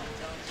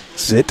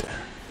 Zit.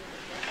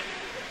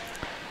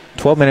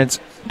 12 minutes,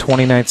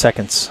 29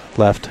 seconds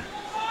left.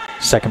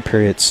 Second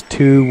period. It's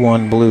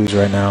 2-1 Blues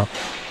right now.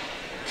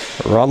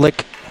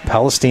 Rodlick,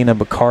 Palestina,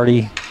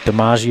 Bacardi,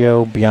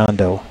 DiMaggio,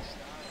 Biondo.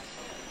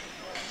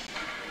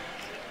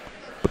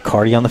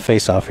 Bacardi on the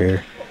face-off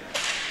here.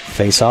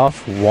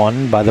 Face-off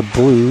won by the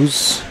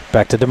Blues.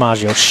 Back to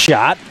DiMaggio.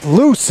 Shot.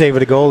 Loose save of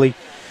the goalie.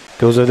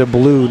 Goes over the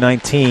Blue,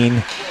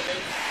 19.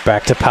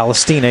 Back to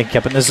Palestina.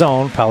 Kept it in the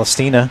zone.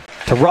 Palestina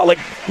to Rodlick.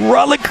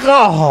 Rodlick.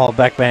 Oh,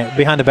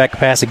 behind the back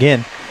pass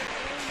again.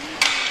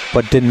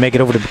 But didn't make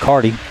it over to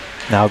Bacardi.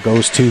 Now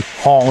goes to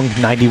Hong,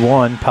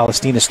 91.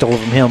 Palestina stole it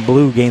from him.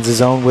 Blue gains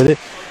his own with it.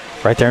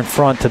 Right there in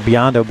front to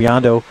Biondo.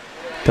 Biondo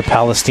to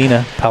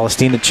Palestina.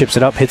 Palestina chips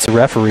it up, hits the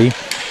referee.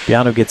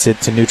 Biondo gets it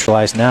to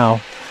neutralize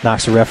now.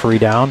 Knocks the referee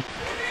down.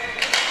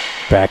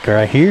 Back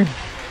right here.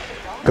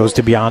 Goes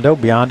to Biondo.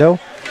 Biondo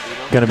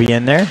going to be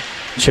in there.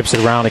 Chips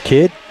it around a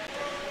kid.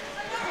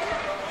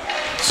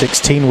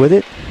 16 with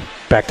it.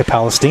 Back to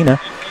Palestina.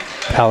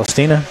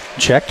 Palestina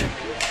checked.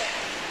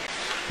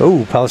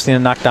 Oh, Palestina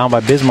knocked down by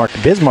Bismarck.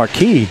 Bismarck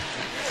key.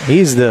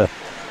 He's the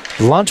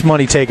lunch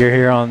money taker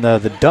here on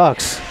the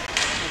Ducks.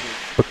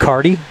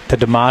 Bacardi to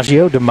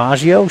DiMaggio.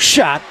 DiMaggio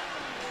shot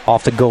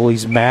off the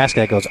goalie's mask.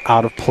 That goes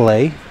out of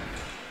play.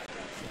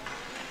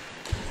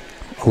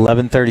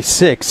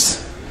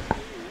 11:36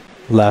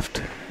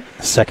 left.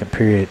 Second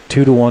period.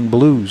 2-1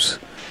 Blues.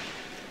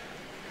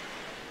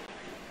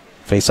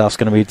 Face-off's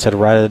going to be to the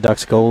right of the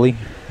Ducks goalie.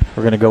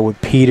 We're going to go with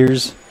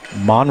Peters,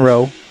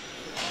 Monroe,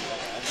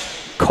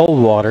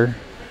 Coldwater,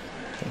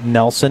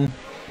 Nelson,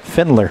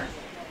 Findler.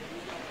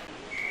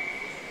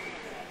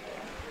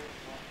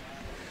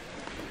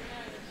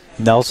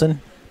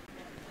 Nelson.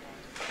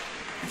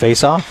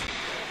 Face off.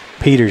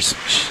 Peters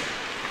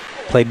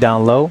played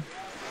down low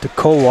to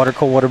Coldwater.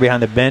 Coldwater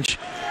behind the bench.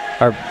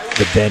 Or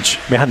the bench.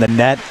 Behind the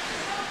net.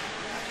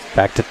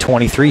 Back to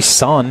 23.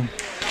 Sun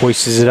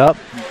hoists it up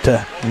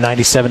to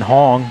 97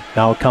 Hong.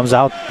 Now it comes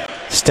out.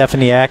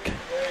 Stefaniak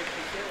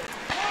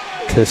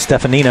to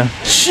Stefanina.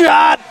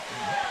 Shot!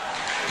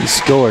 He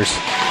scores.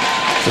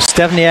 So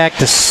Stefaniak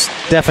to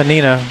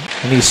Stefanina,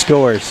 and he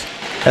scores.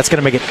 That's going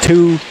to make it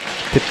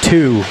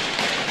 2-2.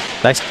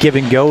 Nice give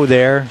and go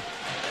there.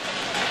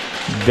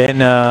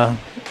 Ben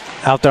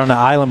out there on the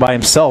island by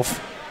himself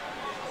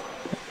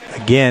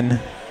again.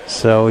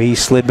 So he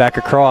slid back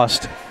across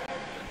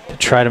to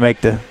try to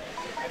make the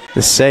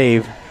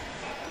save.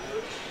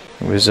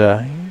 It was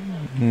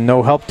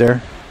no help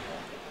there.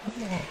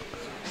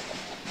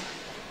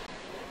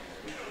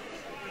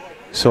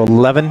 So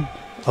 11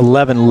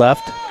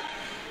 left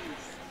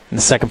in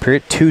the second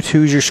period.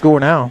 2-2 is your score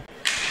now.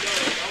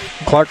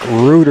 Clark,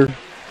 Reuter,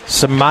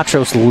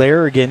 Samatros,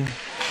 Larrigan,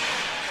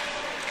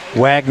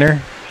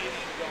 Wagner,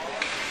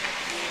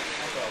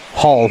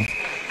 Hall,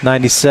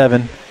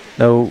 97.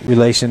 No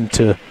relation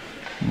to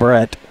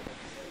Brett.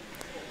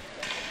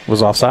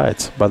 Was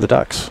offsides by the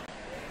Ducks.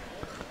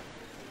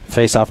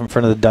 Face off in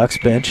front of the Ducks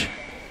bench.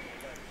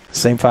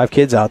 Same 5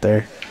 kids out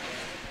there.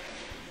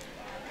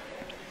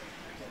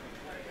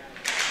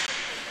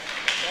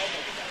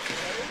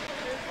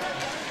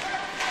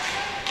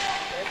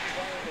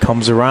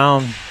 Comes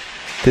around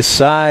this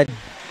side.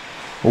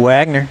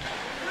 Wagner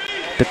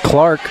to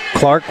Clark.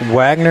 Clark,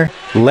 Wagner,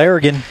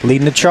 Larrigan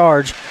leading the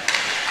charge.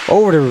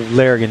 Over to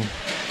Larrigan.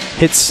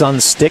 Hits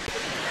Sun's stick.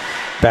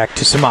 Back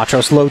to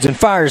Samatros. Loads and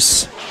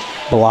fires.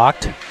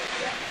 Blocked.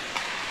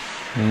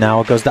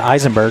 Now it goes to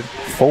Eisenberg.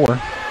 4.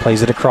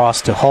 Plays it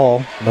across to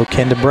Hull. No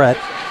kin to Brett.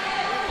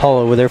 Hull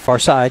over there far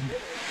side.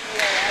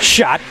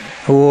 Shot.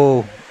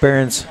 Whoa.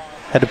 Barons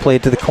had to play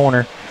it to the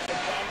corner.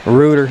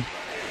 Reuter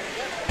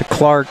to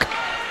Clark.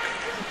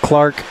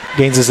 Clark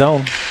gains his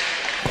own.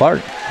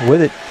 Clark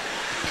with it.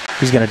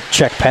 He's going to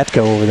check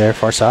Petco over there,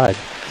 far side.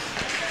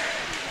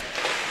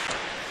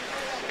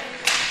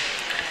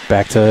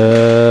 Back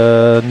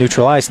to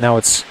neutral ice. Now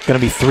it's going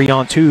to be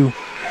 3-on-2.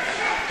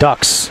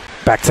 Ducks.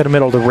 Back to the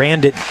middle to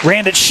Randit.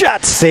 Randit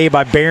shot. Saved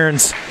by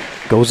Barons.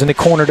 Goes in the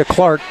corner to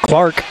Clark.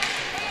 Clark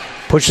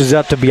pushes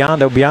up to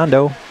Biondo.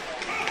 Biondo.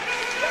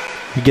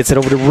 He gets it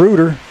over to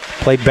Reuter.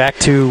 Played back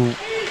to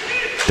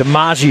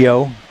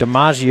DiMaggio.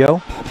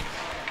 DiMaggio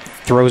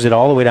throws it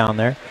all the way down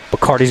there.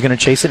 Bacardi's going to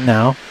chase it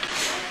now.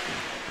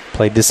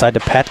 Played this side to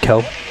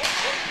Petco.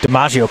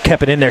 DiMaggio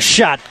kept it in there.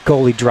 Shot.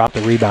 Goalie dropped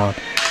the rebound.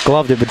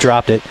 Gloved it, but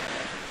dropped it.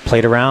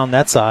 Played around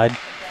that side.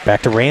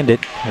 Back to Randit.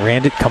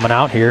 Randit coming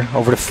out here.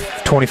 Over to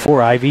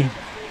 24, Ivy.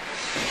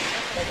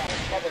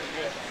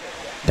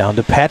 Down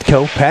to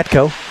Petco.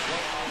 Petco.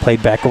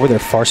 Played back over there,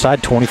 far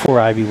side. 24,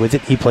 Ivy with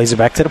it. He plays it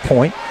back to the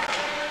point.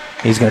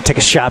 He's going to take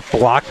a shot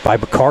blocked by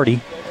Bacardi.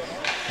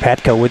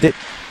 Petco with it.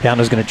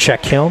 Biondo's going to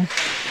check him.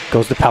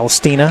 Goes to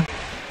Palestina.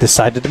 This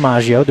side to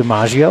DiMaggio.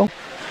 DiMaggio.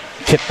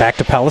 Tip back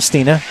to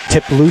Palestina.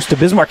 Tip loose to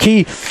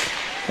Bismarcky.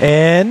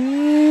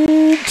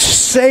 And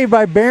saved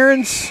by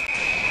Barons.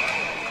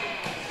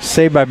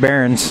 Saved by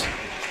Barons.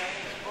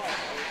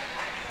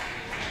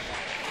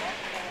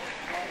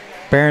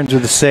 Barons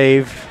with the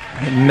save.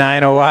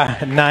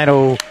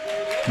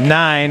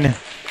 9:09.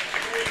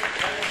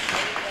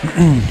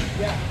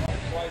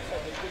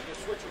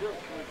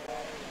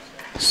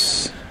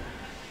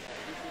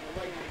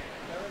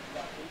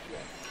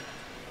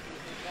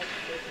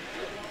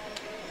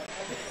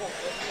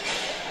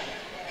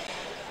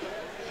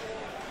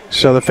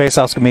 So the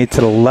faceoff's going to be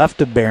to the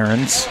left of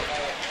Barons.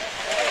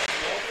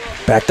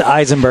 Back to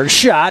Eisenberg.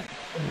 Shot.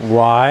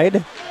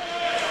 Wide.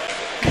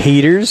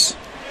 Peters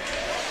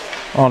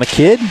on a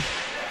kid.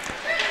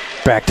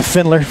 Back to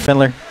Findler.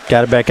 Findler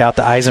got it back out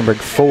to Eisenberg.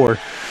 4.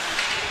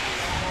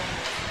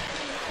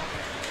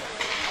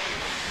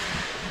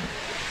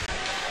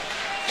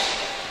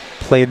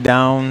 Played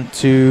down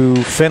to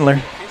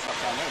Findler.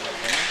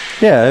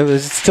 Yeah, it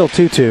was still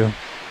 2-2.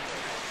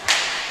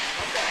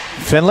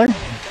 Findler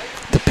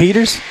to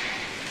Peters.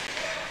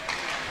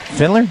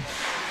 Findler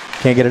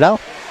can't get it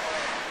out.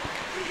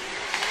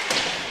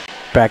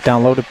 Back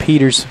down low to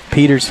Peters.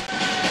 Peters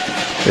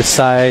this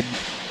side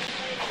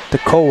to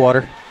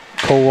Coldwater.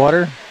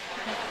 Coldwater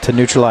to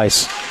neutral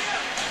ice.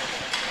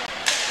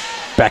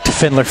 Back to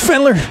Findler.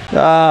 Findler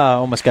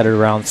almost got it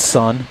around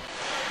Sun,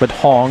 but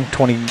Hong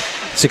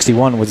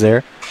 2061 was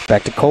there.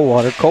 Back to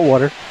Coldwater.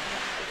 Coldwater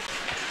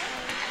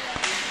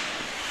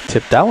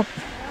tipped out.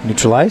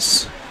 Neutral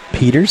ice.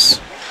 Peters.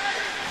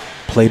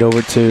 Played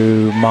over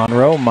to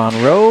Monroe.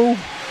 Monroe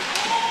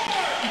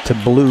to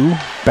Blue.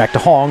 Back to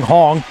Hong.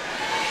 Hong.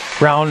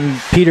 Round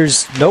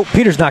Peters. Nope.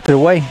 Peters knocked it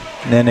away.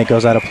 And then it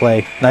goes out of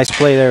play. Nice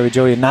play there with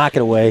Joey to knock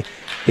it away.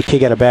 The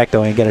kick out of back,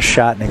 though, and get a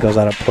shot, and it goes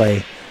out of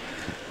play.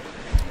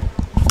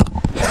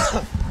 I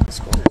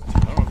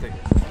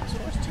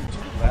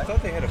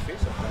thought they had a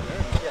face-off down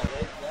there.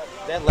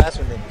 Yeah, that last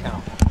one didn't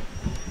count.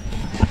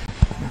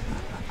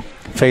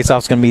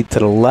 Face-off's going to be to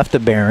the left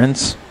of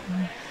Barons.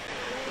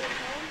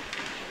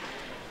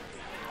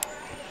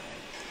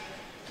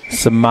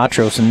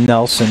 Samatros and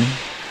Nelson.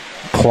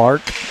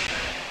 Clark.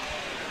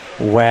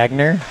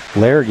 Wagner.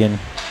 Larrigan.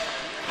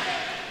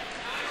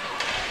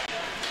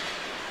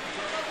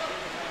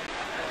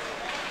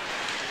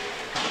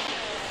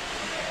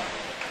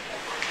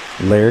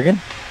 Larrigan.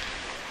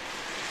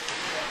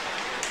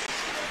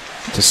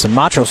 To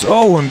Samatros.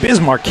 Oh, and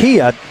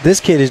Bismarcky. This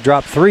kid has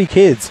dropped 3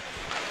 kids.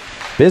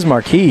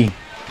 Bismarcky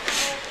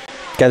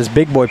got his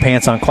big boy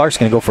pants on. Clark's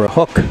going to go for a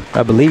hook,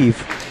 I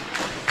believe.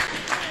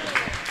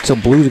 So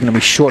Blues are going to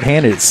be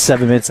shorthanded at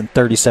 7 minutes and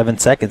 37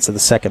 seconds of the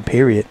second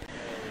period.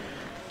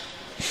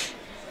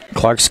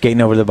 Clark's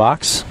skating over the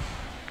box.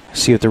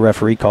 See what the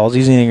referee calls.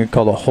 He's either going to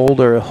call a hold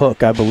or a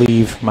hook, I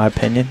believe, my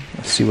opinion.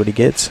 Let's see what he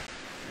gets.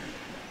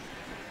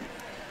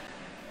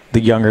 The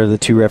younger of the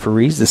 2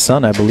 referees, the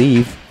son, I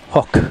believe.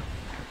 Hook.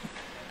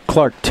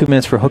 Clark, 2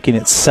 minutes for hooking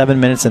at 7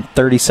 minutes and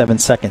 37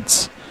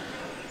 seconds.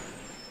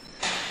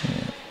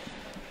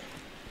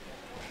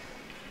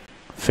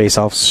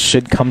 Face-off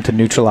should come to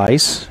neutral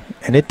ice,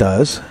 and it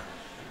does.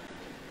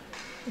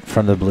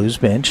 From the Blues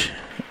bench.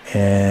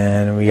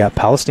 And we got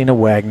Palestina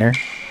Wagner.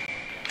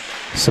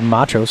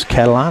 Samatros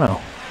Catalano.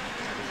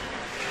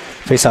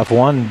 Face-off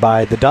won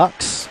by the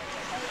Ducks.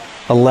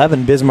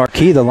 11,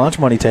 Bismarcky, the lunch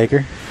money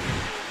taker.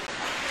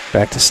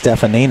 Back to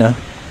Stefanina.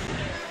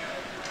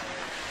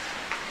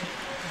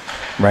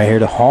 Right here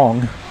to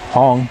Hong.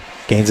 Hong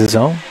gains his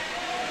own.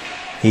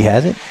 He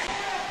has it.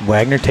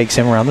 Wagner takes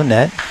him around the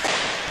net.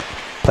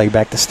 Play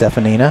back to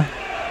Stefanina.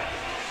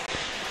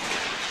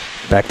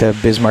 Back to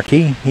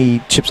Bismarcky. He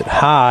chips it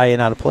high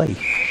and out of play.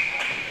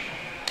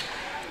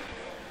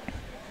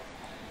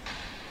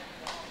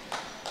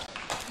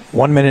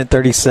 One minute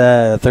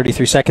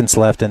 33 seconds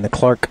left in the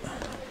Clark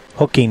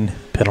hooking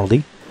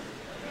penalty.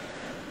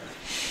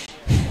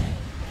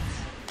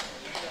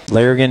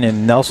 Larrigan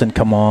and Nelson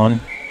come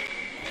on.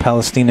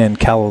 Palestina and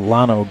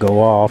Calolano go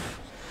off.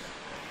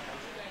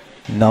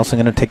 Nelson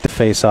going to take the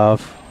face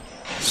off.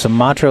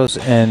 Samatros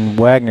and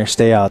Wagner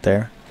stay out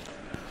there.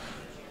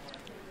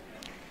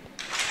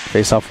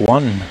 Face off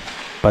won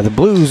by the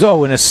Blues.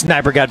 Oh, and a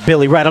sniper got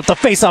Billy right off the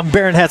face off.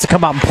 Barron has to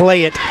come out and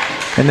play it,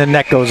 and the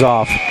net goes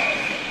off.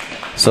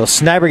 So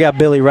sniper got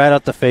Billy right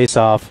off the face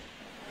off.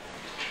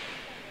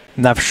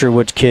 Not for sure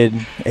which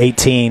kid.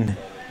 18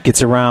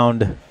 gets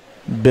around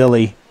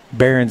Billy.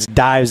 Barons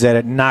dives at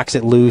it, knocks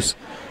it loose,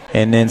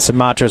 and then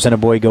Samatros and a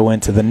boy go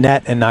into the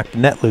net and knock the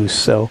net loose.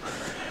 So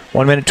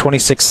 1 minute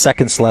 26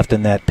 seconds left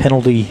in that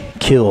penalty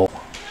kill.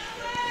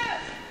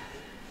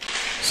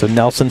 So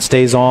Nelson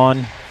stays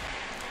on.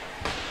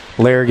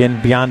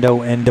 Larrigan,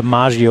 Biondo, and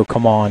DiMaggio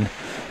come on.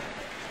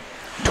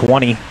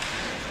 20.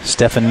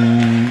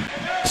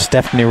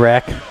 Stephanie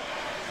Rack.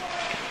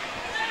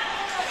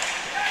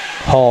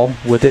 Hall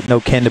with it, no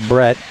Ken to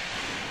Brett.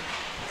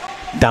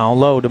 Down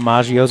low,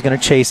 DiMaggio's going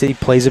to chase it. He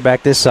plays it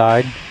back this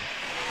side.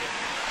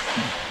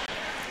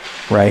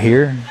 Right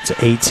here, it's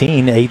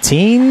 18.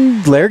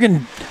 18,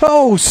 Larrigan.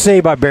 Oh,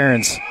 save by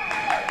Barons.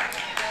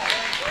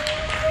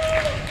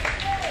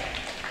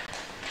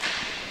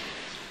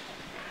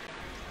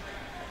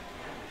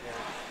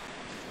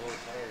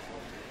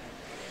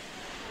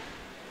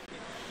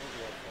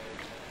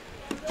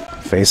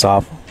 Face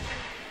off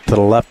to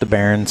the left of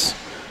Barons.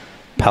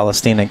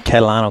 Palestina and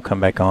Catalano come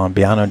back on.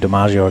 Biano and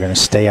DiMaggio are going to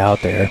stay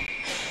out there.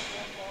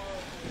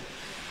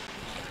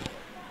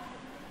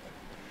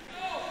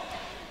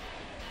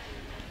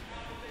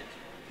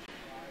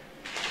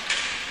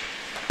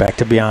 Back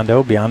to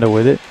Biondo. Biondo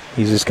with it.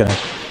 He's just going to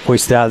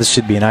hoist it out. This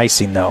should be an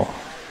icing, though.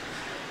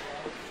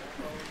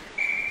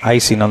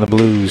 Icing on the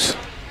Blues.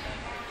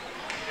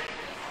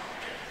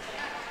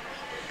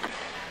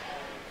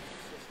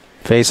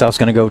 Faceoff's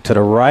going to go to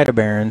the right of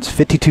Barons.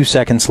 52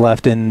 seconds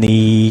left in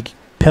the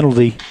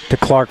penalty to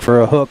Clark for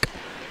a hook.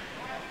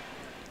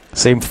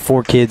 Same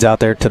 4 kids out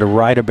there to the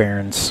right of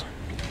Barons.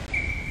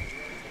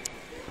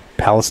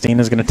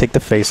 Palestina's going to take the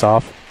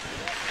face-off.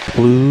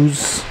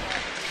 Blues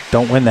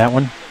don't win that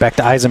one. Back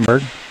to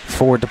Eisenberg.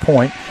 Forward to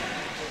point.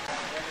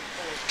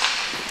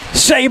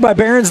 Saved by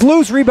Barons.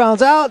 Loose.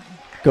 Rebounds out.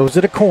 Goes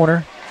to the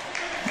corner.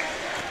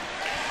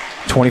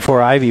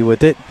 24 Ivy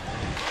with it.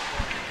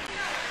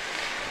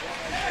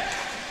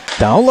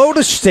 Down low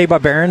to stay by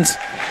Barons.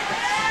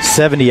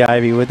 70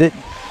 Ivy with it.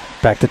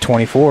 Back to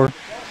 24.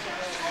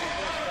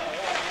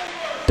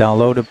 Down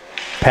low to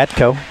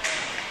Patko.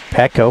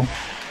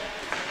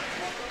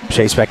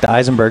 Chase back to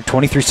Eisenberg.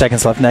 23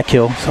 seconds left in that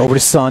kill. Over to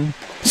Sun.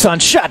 Sun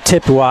shot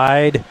tipped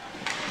wide.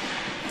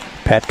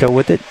 Patko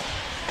with it.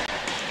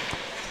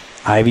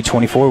 Ivy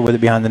 24 with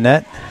it behind the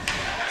net.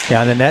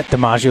 Behind the net.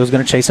 DiMaggio is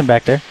going to chase him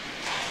back there.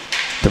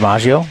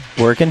 DiMaggio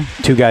working.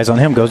 2 guys on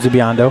him. Goes to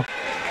Biondo.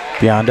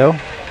 Biondo.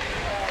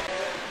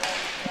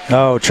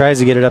 Oh, tries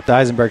to get it up to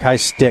Eisenberg. High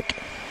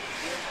stick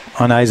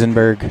on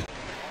Eisenberg.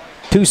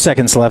 2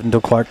 seconds left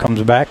until Clark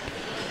comes back.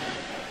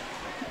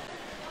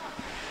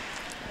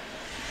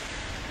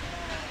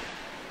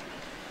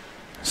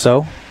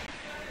 So,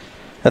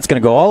 that's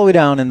going to go all the way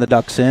down in the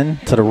Ducks in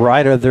to the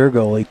right of their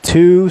goalie.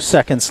 2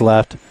 seconds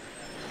left.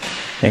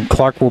 And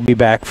Clark will be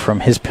back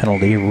from his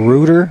penalty.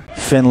 Reuter,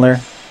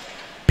 Findler,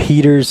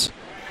 Peters,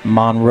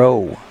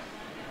 Monroe.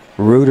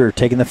 Reuter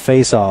taking the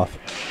face-off.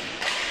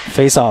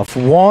 Face-off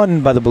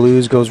won by the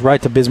Blues. Goes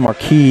right to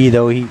Bismarcky,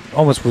 though he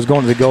almost was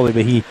going to the goalie,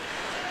 but he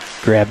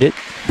grabbed it.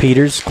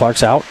 Peters,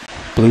 Clark's out.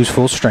 Blues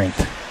full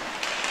strength.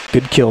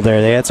 Good kill there.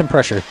 They had some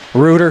pressure.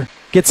 Reuter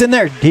gets in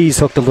there. He's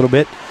hooked a little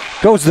bit.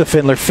 Goes to the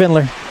Findler.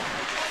 Findler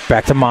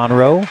back to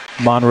Monroe.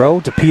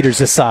 Monroe to Peters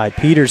this side.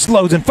 Peters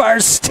loads and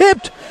fires.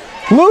 Tipped.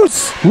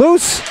 Loose.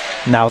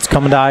 Now it's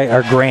coming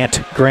to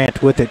Grant.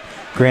 Grant with it.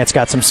 Grant's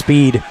got some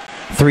speed.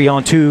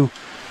 3-on-2.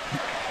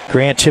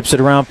 Grant chips it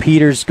around.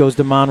 Peters goes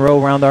to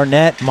Monroe around our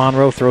net.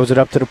 Monroe throws it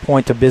up to the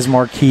point to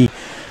Bismarcky.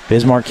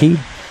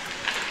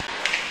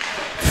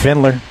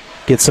 Findler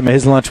gets some of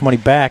his lunch money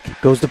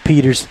back. Goes to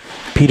Peters.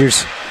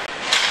 Peters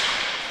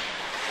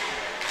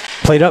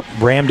played up,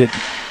 rammed it.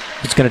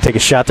 He's going to take a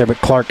shot there, but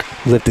Clark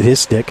lifted his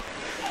stick.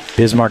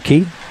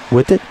 Bismarcky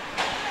with it.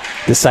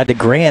 This side to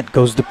Grant.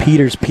 Goes to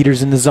Peters.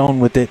 Peters in the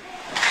zone with it.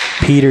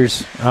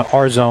 Peters,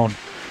 our zone.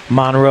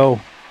 Monroe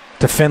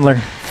to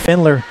Findler.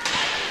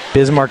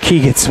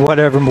 Bismarcky gets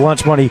whatever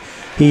lunch money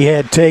he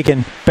had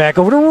taken. Back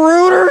over to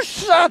Reuter.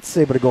 Shot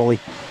saved by the goalie.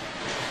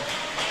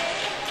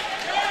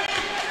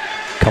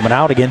 Coming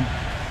out again.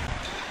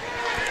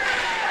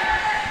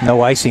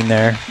 No icing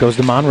there. Goes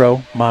to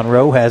Monroe.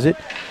 Monroe has it.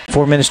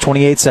 4 minutes,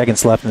 28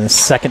 seconds left in the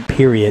second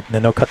period. And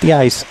then they'll cut the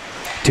ice.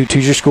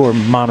 2-2's your score.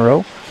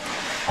 Monroe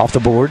off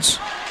the boards.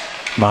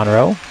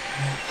 Monroe.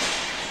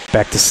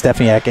 Back to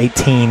Stefaniak,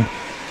 18.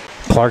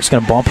 Clark's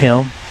going to bump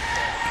him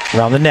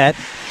around the net.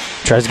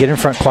 Tries to get in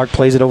front. Clark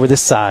plays it over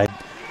this side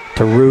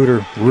to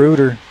Reuter.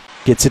 Reuter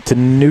gets it to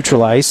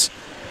neutral ice.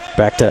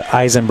 Back to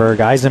Eisenberg.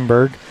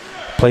 Eisenberg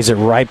plays it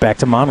right back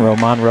to Monroe.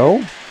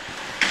 Monroe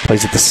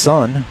plays it to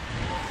Sun.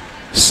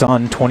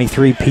 Sun,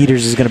 23.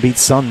 Peters is going to beat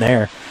Sun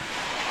there.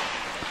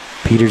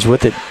 Peters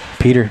with it.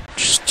 Peter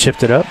just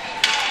chipped it up.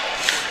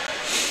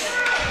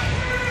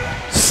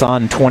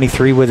 Son,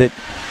 23 with it.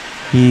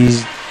 He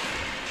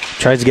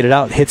tries to get it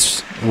out.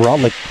 Hits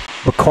Rodlick.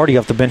 Bacardi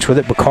off the bench with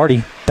it.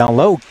 Bacardi down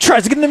low.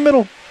 Tries to get in the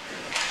middle.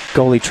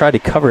 Goalie tried to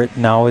cover it.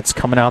 Now it's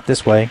coming out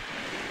this way.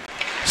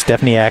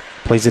 Stefaniak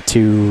plays it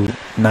to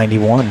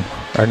 91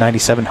 or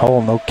 97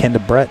 Hull. No Ken to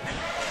Brett.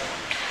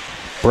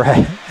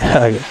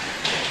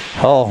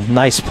 Hull,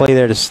 nice play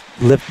there to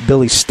lift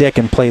Billy's stick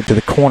and play it to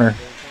the corner.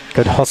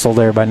 Good hustle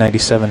there by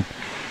 97.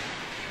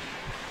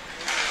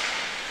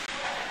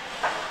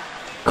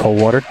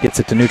 Coldwater gets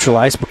it to neutral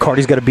ice.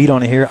 Bacardi's got a beat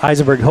on it here.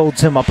 Eisenberg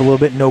holds him up a little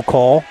bit. No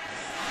call.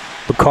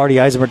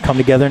 Bacardi, Eisenberg come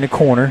together in the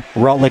corner.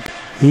 Rutlick,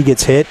 he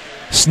gets hit.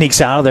 Sneaks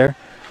out of there.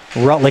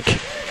 Rutlick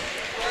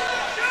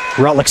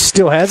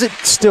still has it.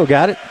 Still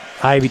got it.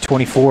 Ivy,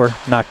 24,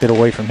 knocked it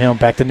away from him.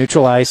 Back to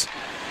neutral ice.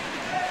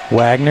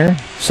 Wagner,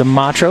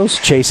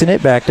 Samatros chasing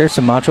it back there.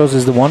 Samatros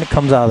is the one that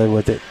comes out of there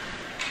with it.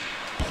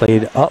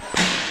 Played up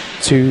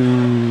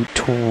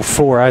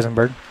for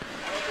Eisenberg.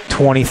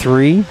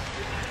 23.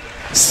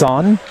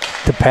 Son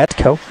to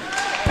Petco.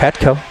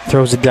 Petco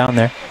throws it down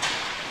there.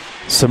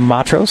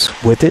 Samatros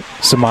with it.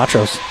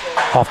 Samatros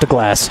off the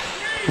glass.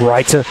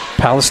 Right to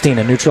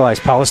Palestina. Neutral ice.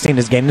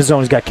 Palestina's game the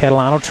zone. He's got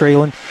Catalano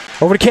trailing.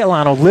 Over to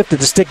Catalano. Lifted.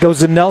 The stick goes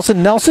to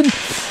Nelson. Nelson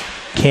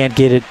can't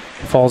get it.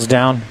 Falls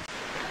down.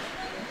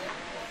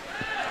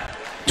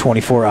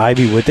 24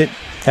 Ivy with it.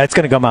 That's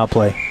going to come out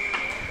play.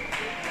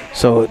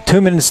 So 2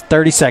 minutes,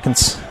 30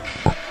 seconds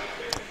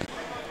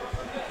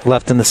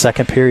left in the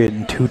second period,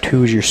 and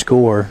 2-2 is your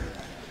score.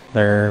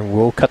 There,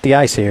 we'll cut the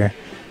ice here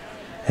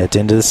at the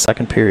end of the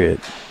second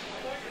period.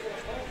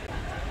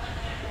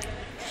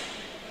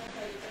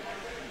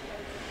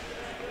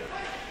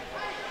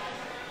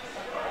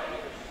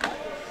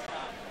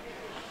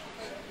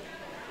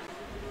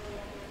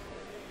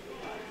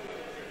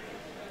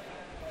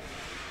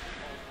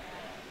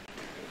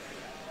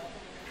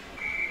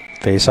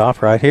 Face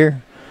off right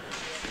here.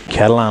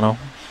 Catalano,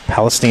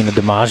 Palestina,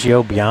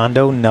 DiMaggio,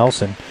 Biondo,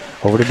 Nelson.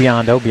 Over to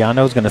Biondo.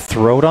 Biondo's going to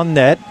throw it on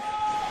net.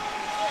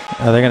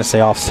 They're going to say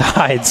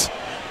offsides.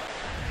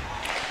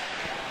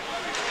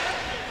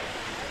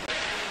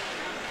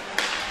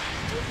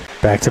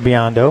 Back to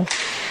Biondo.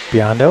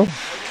 Biondo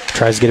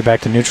tries to get it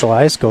back to neutral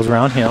ice. Goes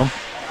around him.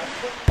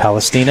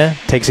 Palestina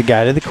takes a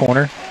guy to the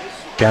corner.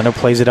 Biondo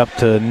plays it up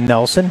to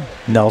Nelson.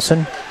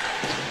 Nelson.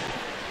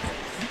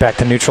 Back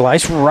to neutral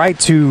ice. Right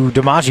to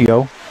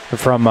DiMaggio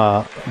from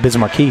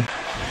Bismarcky.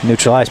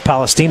 Neutral ice.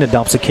 Palestina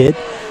dumps a kid.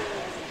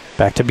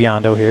 Back to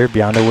Biondo here.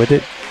 Biondo with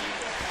it.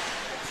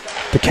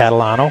 To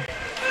Catalano.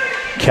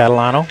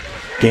 Catalano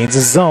gains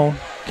his zone.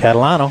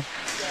 Catalano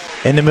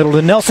in the middle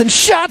to Nelson.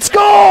 Shot,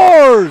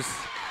 scores!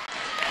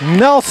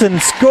 Nelson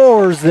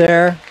scores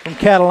there from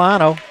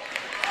Catalano.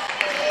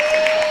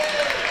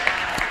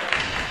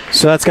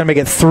 So that's going to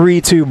make it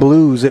 3-2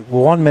 Blues at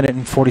 1 minute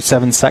and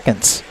 47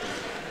 seconds.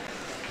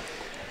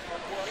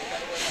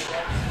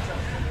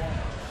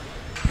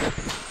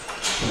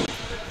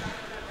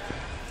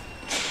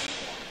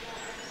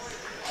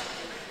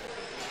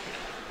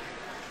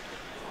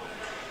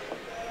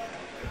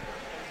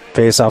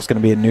 Face-off's going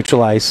to be at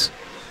neutral ice.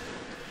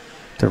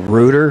 To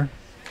Reuter,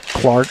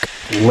 Clark,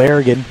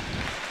 Larrigan,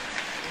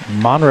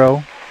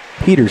 Monroe,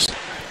 Peters.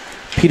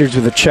 Peters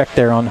with a check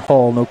there on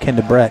Hull. No Ken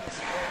to Brett.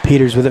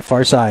 Peters with it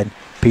far side.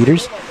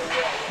 Peters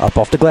up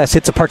off the glass.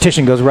 Hits a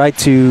partition. Goes right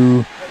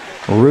to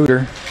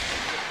Reuter.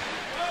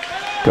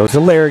 Goes to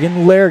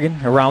Larrigan.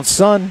 Larrigan around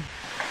Sun.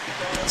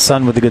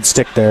 Sun with a good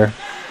stick there.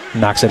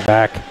 Knocks it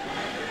back.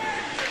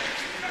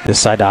 This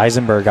side to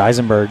Eisenberg.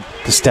 Eisenberg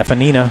to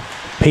Stefanina.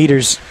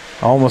 Peters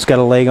almost got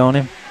a leg on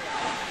him.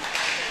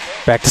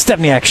 Back to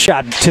Stepniak.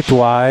 Shot tipped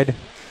wide.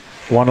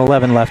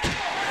 1:11 left.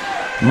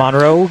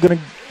 Monroe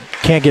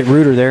can't get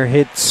Reuter there.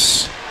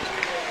 Hits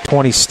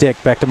 20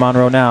 stick. Back to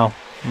Monroe now.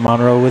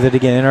 Monroe with it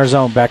again in our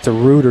zone. Back to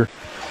Reuter.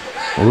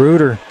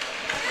 Reuter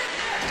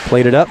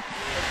played it up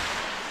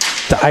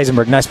to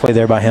Eisenberg. Nice play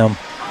there by him.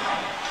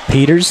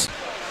 Peters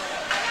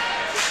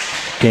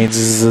gains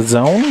his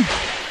zone.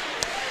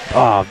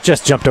 Oh,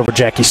 just jumped over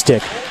Jackie's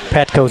stick.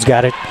 Patco's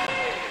got it.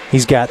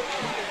 He's got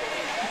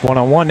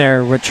one-on-one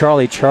there with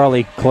Charlie.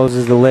 Charlie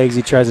closes the legs.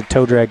 He tries to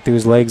toe drag through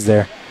his legs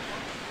there.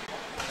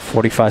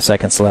 45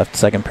 seconds left,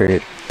 second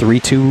period.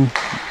 3-2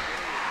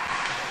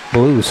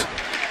 Blues.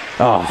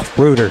 Oh,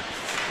 Reuter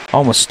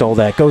almost stole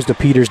that. Goes to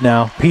Peters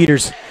now.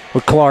 Peters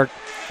with Clark.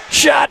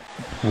 Shot!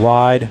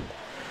 Wide.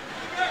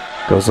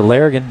 Goes to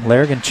Larrigan.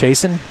 Larrigan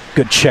chasing.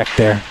 Good check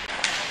there.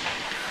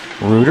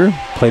 Reuter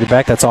played it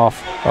back. That's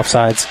off.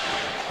 Offsides.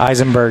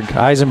 Eisenberg.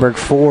 Eisenberg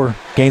 4.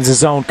 Gains his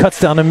zone. Cuts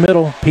down the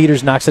middle.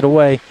 Peters knocks it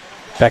away.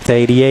 Back to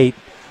 88.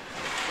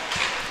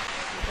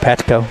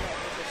 Patco.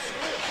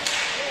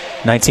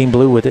 19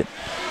 Blue with it.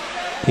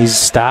 He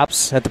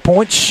stops at the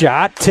point.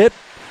 Shot. Tip.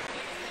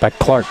 By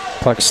Clark.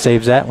 Clark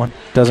saves that one.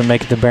 Doesn't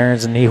make it to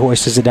Barons, and he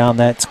hoists it down.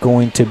 That's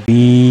going to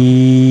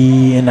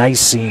be an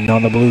icing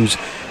on the Blues.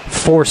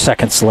 4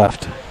 seconds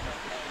left.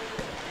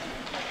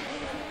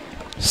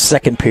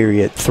 Second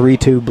period,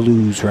 3-2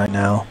 Blues right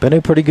now. Been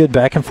a pretty good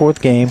back and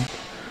forth game.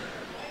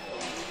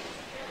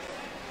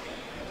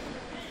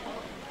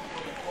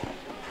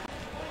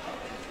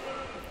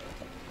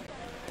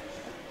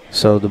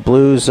 So the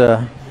Blues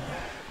have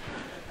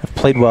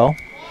played well.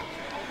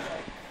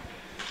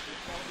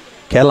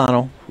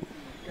 Catalano,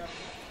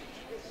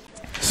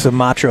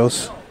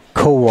 Simatros,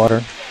 Coldwater,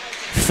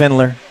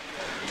 Findler,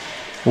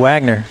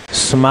 Wagner.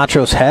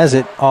 Simatros has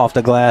it off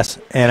the glass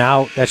and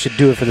out. That should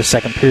do it for the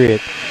second period.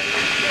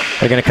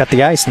 They're going to cut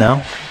the ice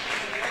now.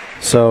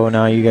 So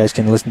now you guys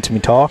can listen to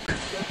me talk.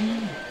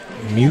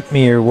 Mute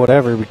me or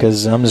whatever,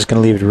 because I'm just going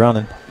to leave it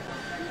running.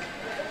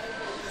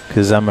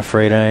 Because I'm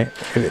afraid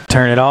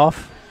turn it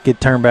off,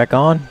 get turned back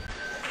on,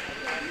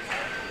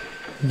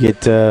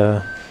 get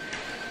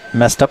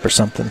messed up or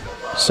something.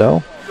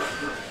 So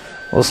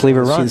let's leave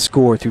it running. See the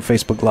score through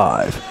Facebook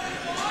Live.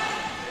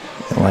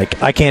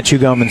 Like, I can't chew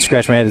gum and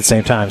scratch my head at the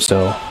same time,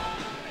 so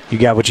you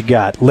got what you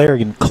got.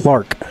 Larrigan,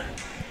 Clark,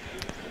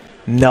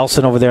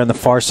 Nelson over there on the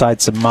far side,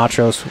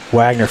 Simatros,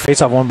 Wagner.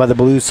 Face-off won by the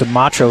Blues.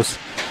 Simatros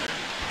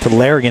to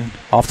Larrigan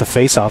off the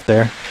face-off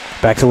there.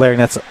 Back to Larrigan.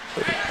 That's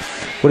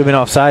would have been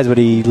offsides, but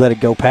he let it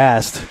go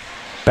past.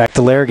 Back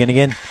to Larrigan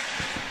again.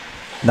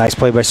 Nice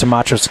play by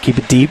Simatros to keep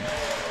it deep.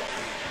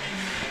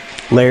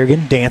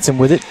 Larrigan dancing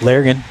with it.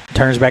 Larrigan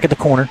turns back at the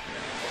corner.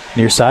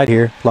 Near side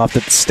here.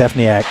 Lofted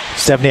Stefaniak.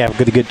 Stefaniak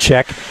with a good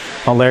check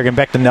on Larrigan.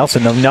 Back to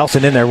Nelson. No,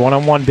 Nelson in there.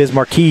 One-on-one.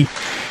 Bismarcky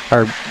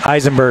or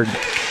Eisenberg.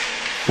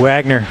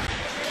 Wagner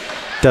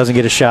doesn't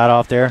get a shot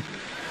off there.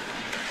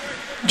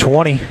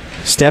 20.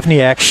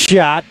 Stefaniak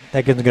shot.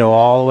 That can go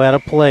all the way out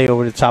of play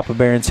over the top of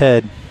Barron's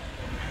head.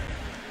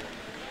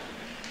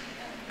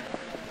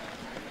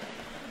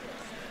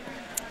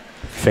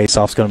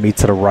 Face-off's going to be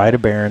to the right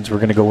of Barron's. We're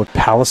going to go with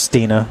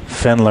Palestina,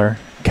 Findler,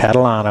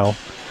 Catalano,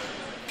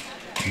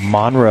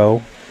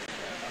 Monroe,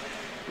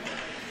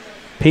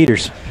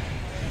 Peters.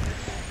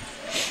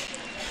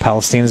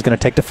 Palestina's going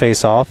to take the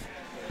face-off.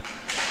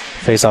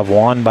 Face-off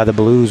won by the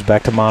Blues.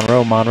 Back to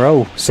Monroe.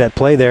 Monroe, set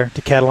play there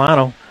to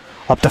Catalano.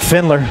 Up to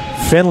Findler.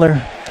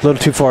 Findler, a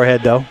little too far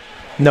ahead, though.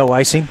 No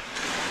icing.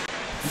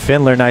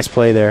 Findler, nice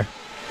play there.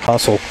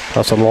 Hustled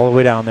all the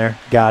way down there.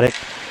 Got it.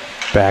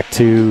 Back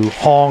to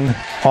Hong.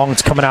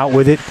 Hong's coming out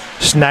with it.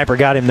 Sniper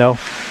got him, though.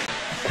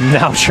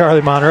 Now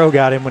Charlie Monroe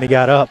got him when he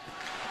got up.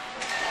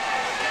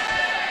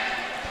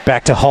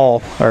 Back to Hall.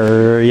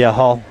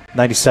 Hall,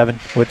 97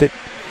 with it.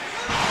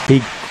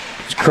 He's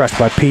crushed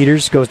by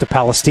Peters. Goes to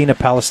Palestina.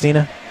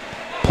 Palestina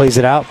plays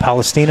it out.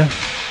 Palestina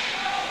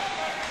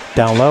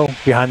down low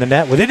behind the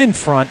net with it in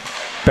front.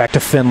 Back to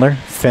Findler.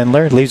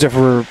 Findler leaves it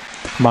for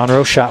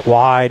Monroe. Shot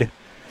wide.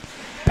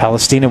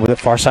 Palestina with it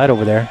far side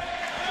over there.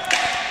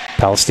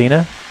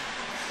 Palestina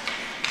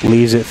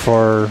leaves it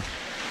for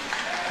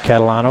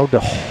Catalano.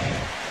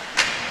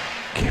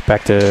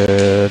 Back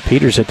to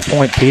Peters at the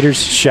point.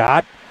 Peters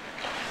shot.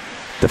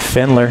 The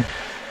Findler.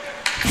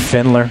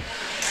 Findler.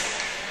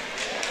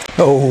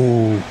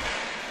 Oh.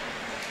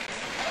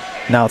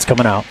 Now it's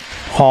coming out.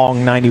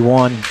 Hong,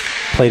 91.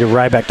 Played it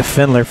right back to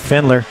Findler.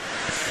 Findler.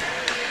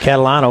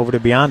 Catalano over to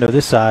Biondo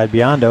this side.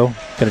 Biondo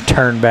going to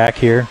turn back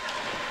here.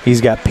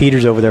 He's got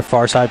Peters over there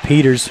far side.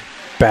 Peters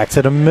back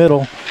to the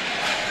middle.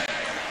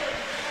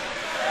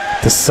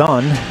 The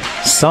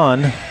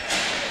Sun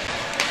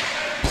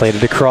played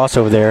it across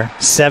over there.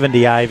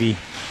 70 Ivy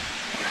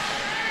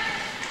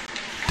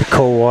to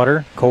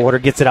Coldwater. Coldwater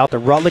gets it out to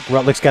Rutlick.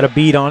 Rutlick's got a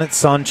bead on it.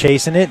 Sun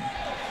chasing it.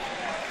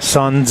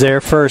 Sun's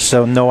there first,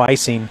 so no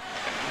icing.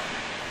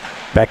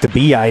 Back to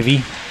B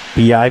Ivy.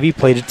 B Ivy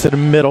played it to the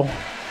middle.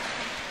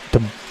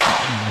 To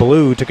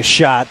Blue took a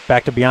shot.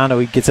 Back to Biondo.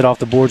 He gets it off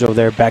the boards over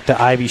there. Back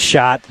to Ivy.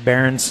 Shot.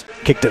 Barons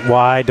kicked it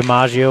wide.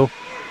 DiMaggio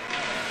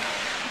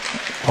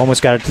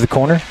almost got it to the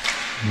corner.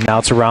 Now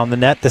it's around the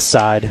net this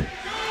side.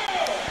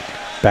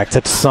 Back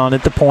to Sun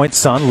at the point.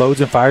 Sun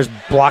loads and fires.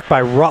 Blocked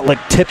by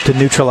Rutlick. Tipped to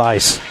neutral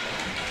ice.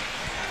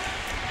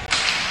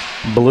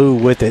 Blue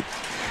with it.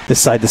 This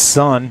side the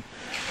Sun.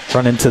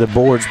 Run into the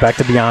boards. Back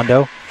to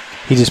Biondo.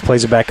 He just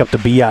plays it back up to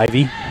B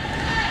Ivy.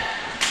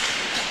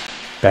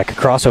 Back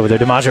across over there.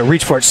 DiMaggio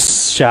reach for it.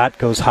 Shot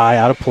goes high,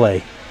 out of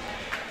play.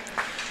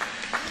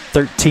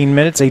 13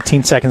 minutes,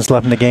 18 seconds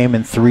left in the game,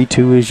 and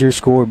 3-2 is your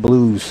score,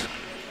 Blues.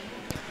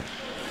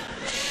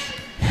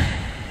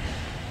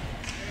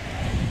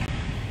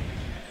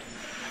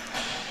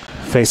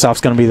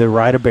 Face-off's going to be the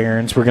right of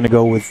Barons. We're going to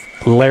go with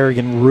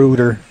Larrigan,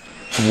 Reuter,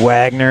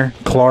 Wagner,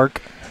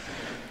 Clark,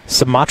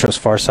 Simatros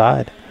far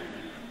side.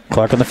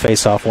 Clark on the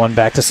face-off. One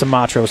back to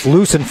Simatros.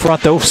 Loose in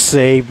front, though.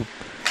 Save.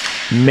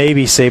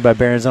 Maybe saved by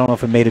Barons. I don't know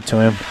if it made it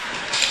to him.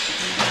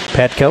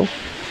 Petco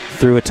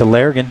threw it to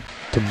Larrigan,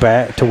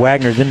 to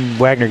Wagner. Then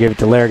Wagner gave it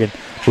to Larrigan.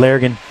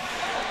 Larrigan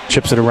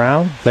chips it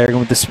around. Larrigan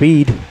with the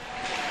speed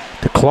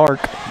to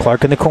Clark.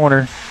 Clark in the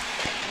corner.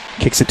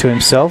 Kicks it to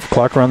himself.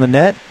 Clark around the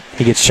net.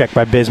 He gets checked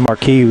by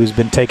Bismarcky, who's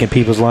been taking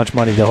people's lunch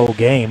money the whole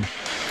game.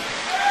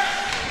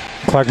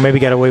 Clark maybe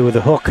got away with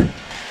a hook.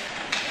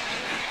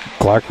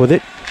 Clark with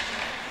it.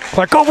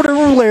 Clark over to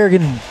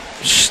Larrigan.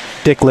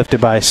 Stick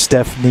lifted by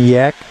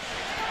Stefaniak.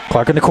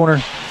 Clark in the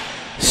corner.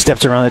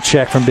 Steps around the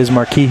check from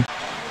Bismarcky.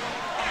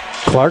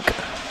 Clark.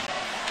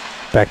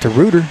 Back to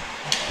Reuter.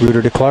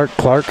 Reuter to Clark.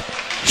 Clark.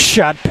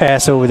 Shot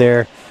pass over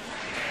there.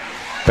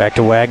 Back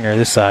to Wagner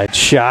this side.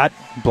 Shot.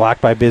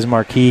 Blocked by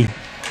Bismarcky.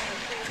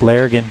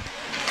 Larrigan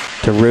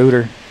to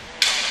Reuter.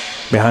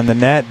 Behind the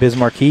net,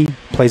 Bismarcky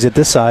plays it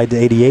this side to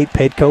 88,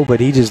 Petco, but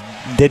he just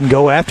didn't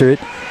go after it.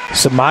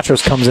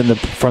 Samatros comes in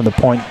from the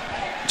point,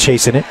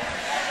 chasing it.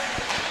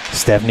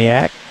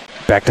 Stevniak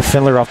back to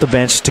Findler off the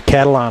bench to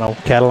Catalano.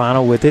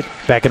 Catalano with it,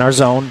 back in our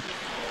zone.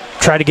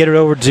 Try to get it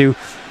over to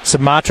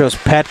Samatros.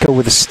 Petco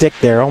with a stick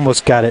there,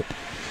 almost got it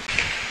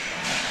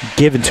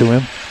given to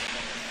him.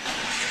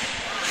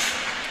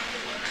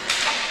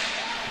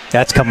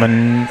 That's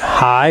coming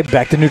high,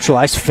 back to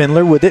neutralize.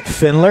 Findler with it,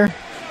 Findler.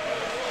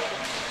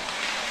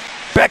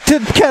 Back to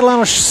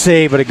Catalano,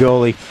 save by the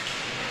goalie.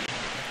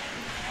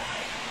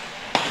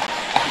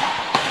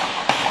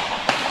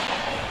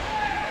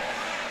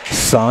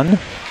 Sun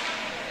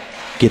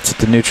gets it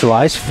to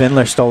neutralize.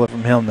 Findler stole it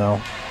from him,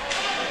 though.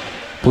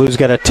 Blues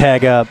got to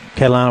tag up.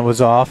 Catalano was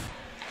off.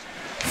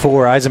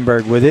 For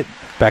Eisenberg with it.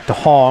 Back to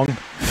Hong.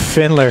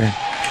 Findler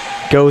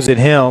goes at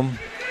him.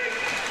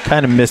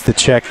 Kind of missed the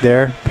check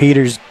there.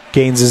 Peters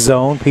gains his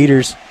zone.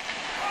 Peters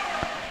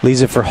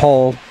leaves it for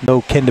Hull.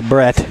 No kin to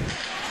Brett.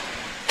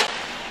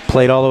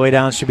 Played all the way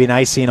down. Should be an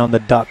icing on the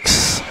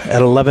Ducks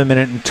at 11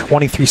 minutes and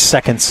 23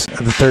 seconds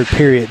of the third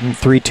period. And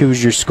 3-2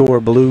 is your score,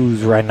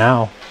 Blues, right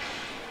now.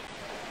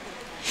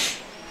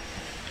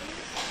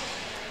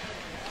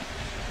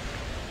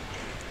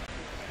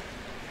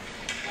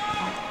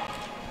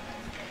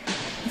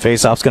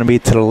 Face-off's going to be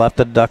to the left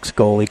of Ducks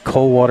goalie.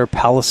 Coldwater,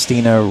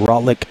 Palestina,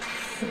 Rotlick,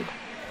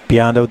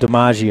 Biondo,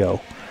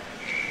 DiMaggio.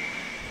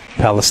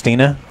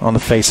 Palestina on the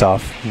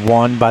face-off.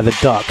 Won by the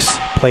Ducks.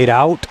 Played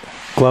out.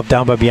 Glove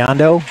down by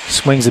Biondo.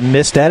 Swings and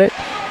missed at it.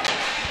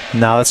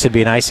 Now this should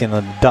be an icing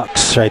on the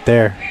Ducks right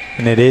there.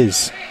 And it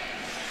is.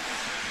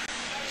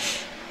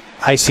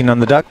 Icing on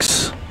the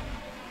Ducks.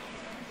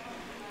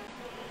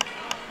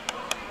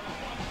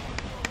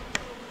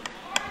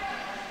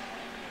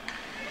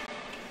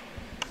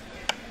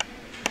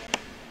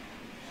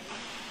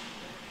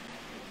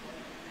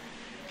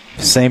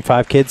 Same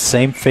 5 kids,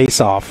 same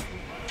face-off.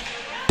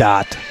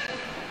 Dot.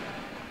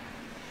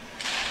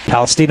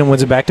 Palestina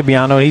wins it back to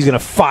Biondo. He's going to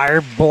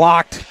fire.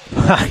 Blocked.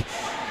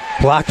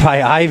 Blocked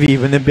by Ivy,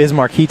 but then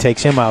Bismarck, he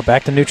takes him out.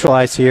 Back to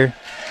neutralize here.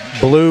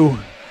 Blue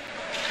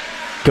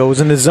goes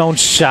in the zone.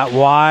 Shot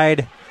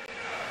wide.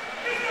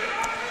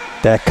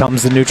 That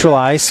comes to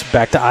neutralize.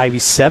 Back to Ivy,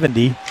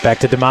 70. Back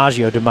to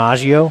DiMaggio.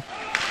 DiMaggio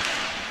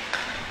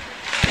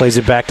plays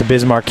it back to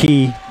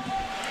Bismarcky.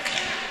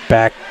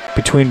 Back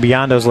between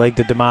Biondo's leg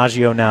to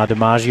DiMaggio now.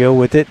 DiMaggio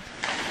with it.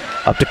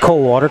 Up to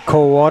Coldwater.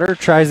 Coldwater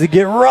tries to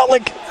get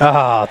Rutlick.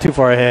 Ah, too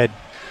far ahead.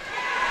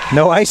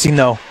 No icing,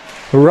 though.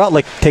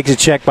 Rutlick takes a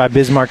check by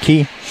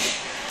Bismarcky.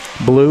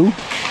 Blue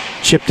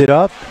chipped it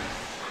up.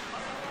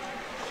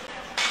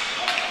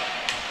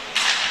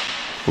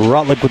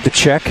 Rutlick with the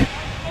check.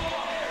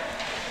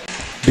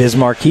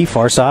 Bismarcky,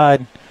 far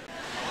side.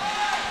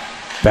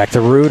 Back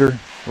to Reuter.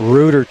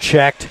 Reuter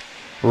checked.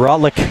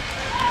 Rutlick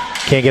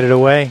can't get it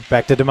away.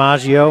 Back to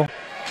DiMaggio.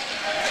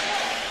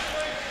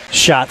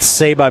 Shot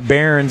saved by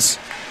Behrens.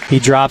 He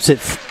drops it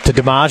to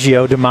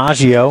DiMaggio.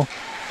 DiMaggio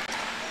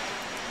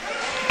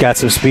got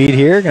some speed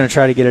here. Going to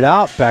try to get it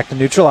out. Back to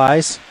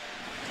neutralize.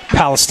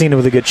 Palestina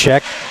with a good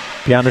check.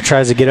 Biondo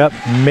tries to get up.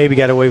 Maybe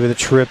got away with a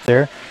trip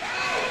there.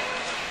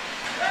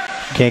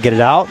 Can't get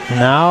it out.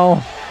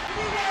 Now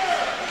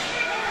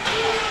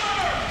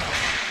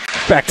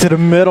back to the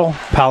middle.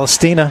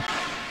 Palestina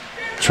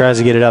tries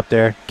to get it up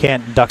there.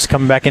 Can't. Ducks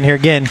coming back in here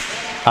again.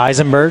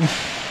 Eisenberg.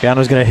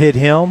 Biondo's going to hit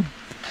him.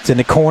 It's in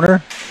the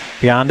corner.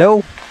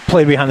 Biondo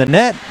played behind the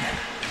net.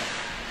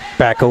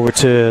 Back over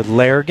to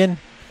Larrigan.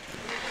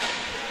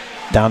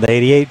 Down to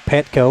 88,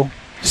 Petco.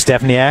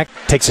 Stefaniak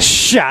takes a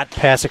shot.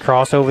 Pass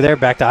across over there.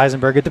 Back to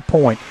Eisenberg at the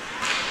point.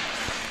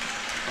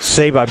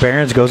 Saved by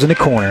Behrens. Goes in the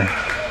corner.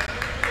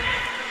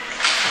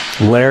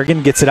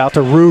 Larrigan gets it out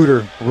to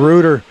Reuter.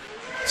 Reuter.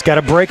 He's got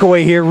a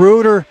breakaway here.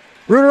 Reuter.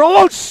 Reuter.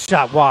 Oh,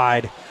 shot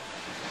wide.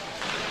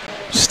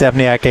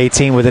 Stefaniak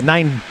 18 with a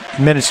 9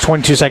 minutes,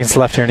 22 seconds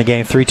left here in the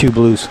game. 3-2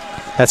 Blues.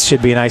 That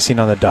should be an icing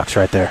on the Ducks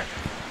right there.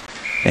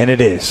 And it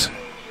is.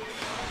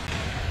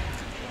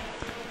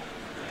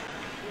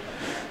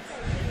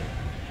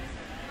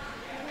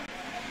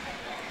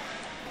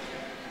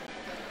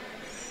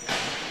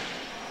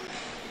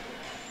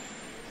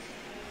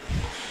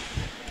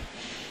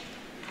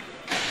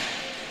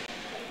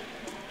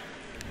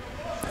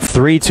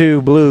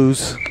 (3-2)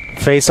 Blues.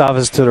 Face-off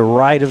is to the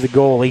right of the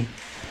goalie.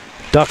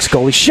 Ducks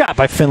goalie shot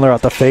by Findler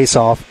off the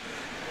face-off.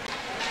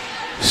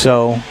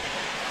 So,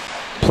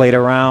 played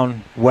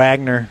around.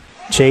 Wagner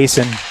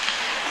chasing.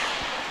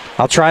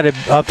 I'll try to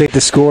update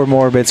the score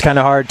more, but it's kind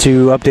of hard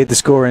to update the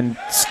score and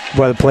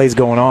while the play's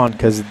going on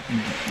because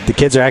the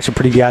kids are actually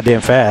pretty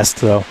goddamn fast.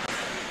 So,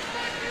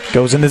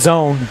 goes in the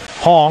zone.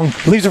 Hong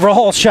leaves it for a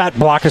whole shot.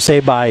 Blocker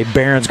saved by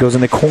Behrens. Goes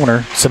in the corner.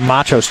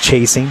 Samacho's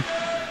chasing.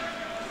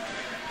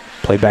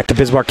 Play back to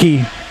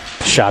Bismarcky.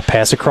 Shot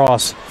pass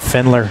across.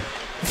 Findler.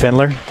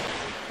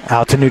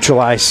 Out to neutral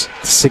ice.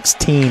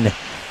 16.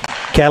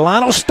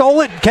 Catalano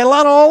stole it.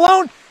 Catalano all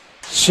alone.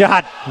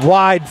 Shot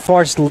wide,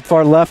 far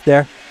left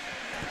there.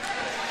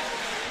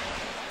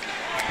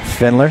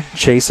 Findler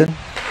chasing.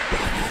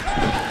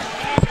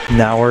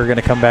 Now we're going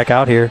to come back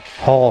out here.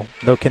 Hall,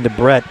 no kin to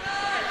Brett.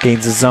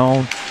 Gains the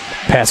zone.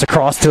 Pass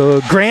across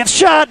to Grant.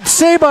 Shot.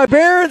 Saved by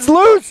Barons.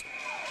 Loose.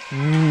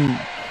 And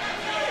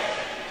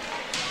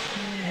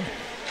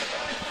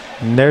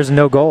there's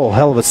no goal.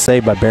 Hell of a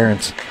save by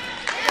Barons.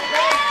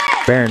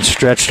 Barons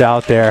stretched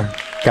out there.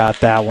 Got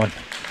that one.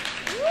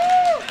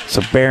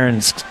 So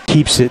Barons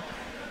keeps it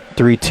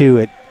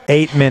 3-2 at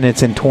 8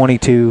 minutes and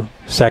 22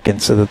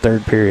 seconds of the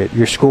third period.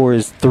 Your score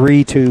is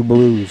 3-2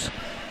 Blues.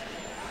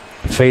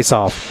 Face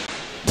off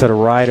to the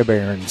right of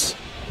Barons.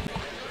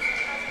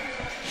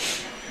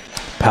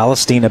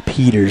 Palestina,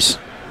 Peters,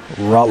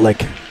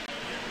 Rutlick,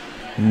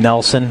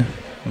 Nelson,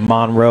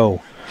 Monroe.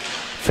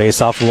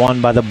 Face off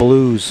won by the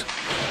Blues.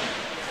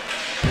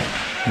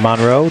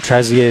 Monroe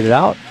tries to get it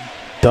out.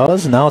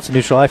 Does. Now it's a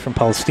neutral ice from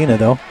Palestina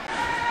though.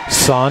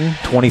 Son,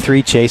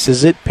 23,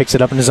 chases it. Picks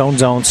it up in his own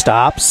zone.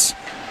 Stops.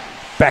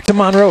 Back to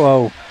Monroe.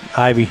 Oh,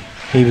 Ivy.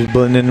 He was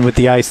blending in with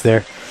the ice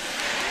there.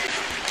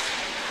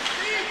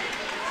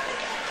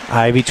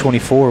 Ivy,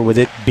 24 with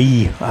it.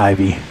 B.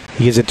 Ivy.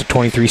 He gives it to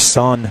 23,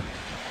 Son.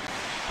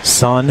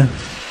 Son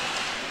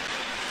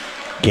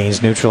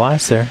gains neutral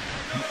ice there.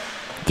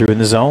 Through in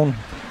the zone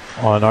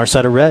on our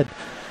side of red.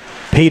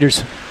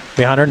 Peters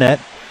behind our net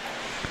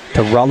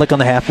to Rutlick on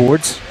the half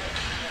boards.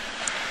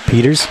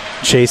 Peters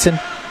chasing.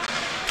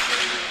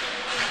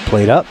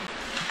 Played up.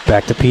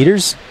 Back to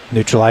Peters.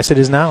 Neutral ice it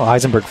is now.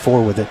 Eisenberg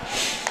 4 with it.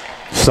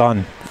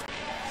 Son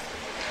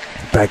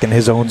back in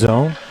his own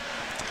zone.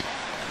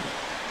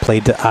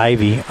 Played to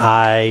Ivy.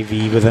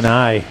 Ivy with an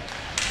I.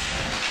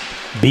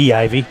 B.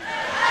 Ivy.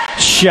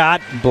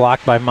 Shot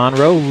blocked by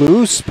Monroe.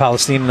 Loose.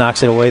 Palestina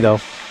knocks it away though.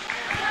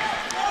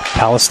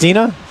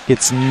 Palestina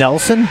gets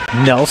Nelson.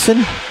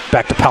 Nelson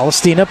back to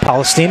Palestina.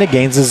 Palestina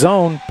gains the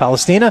zone.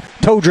 Palestina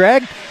toe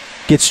drag.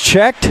 Gets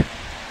checked.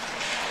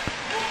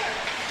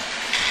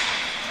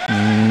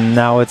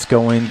 Now it's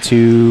going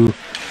to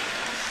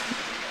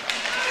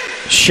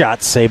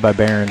shot saved by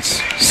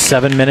Barons.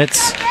 7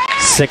 minutes,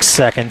 6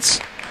 seconds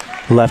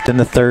left in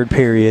the third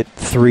period.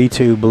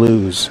 3-2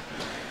 Blues.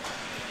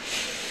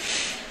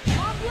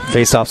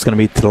 Faceoff's going to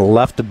be to the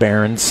left of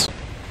Barons.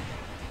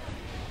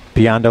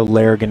 Biondo,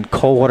 Larrigan,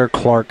 Coldwater,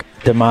 Clark,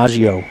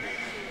 DiMaggio.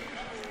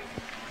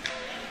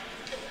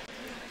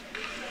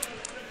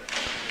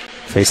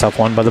 Faceoff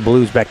won by the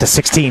Blues. Back to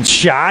 16.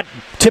 Shot.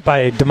 Tipped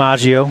by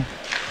DiMaggio.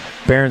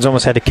 Barons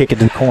almost had to kick it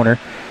to the corner.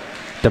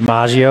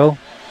 DiMaggio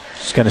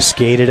is going to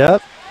skate it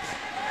up.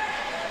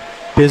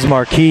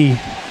 Bismarcky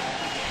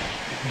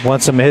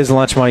wants some of his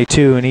lunch money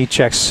too, and he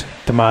checks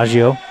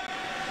DiMaggio.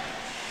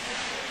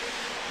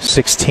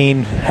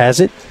 16 has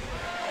it.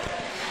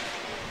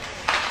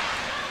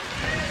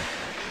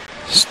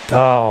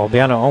 Oh,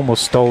 Biano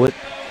almost stole it.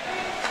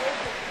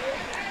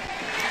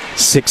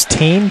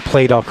 16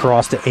 played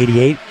across to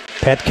 88.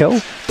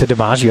 Petco to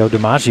DiMaggio.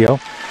 DiMaggio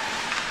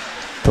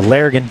to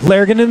Larrigan.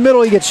 Larrigan in the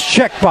middle. He gets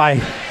checked by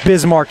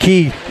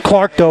Bismarcky.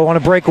 Clark, though, on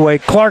a breakaway.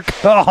 Clark,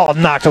 oh,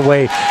 knocked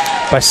away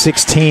by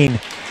 16.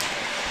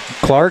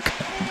 Clark,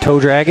 toe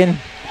dragging.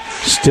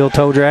 Still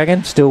toe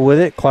dragging. Still with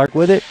it. Clark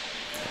with it.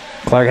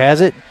 Clark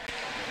has it.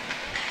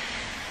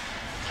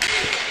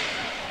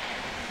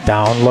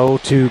 Down low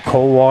to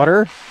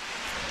Coldwater.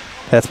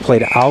 That's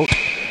played out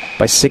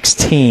by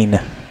 16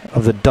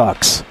 of the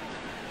Ducks.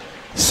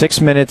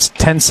 6 minutes,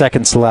 10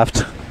 seconds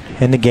left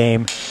in the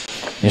game.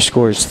 Your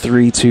score is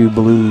 3-2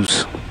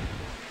 Blues.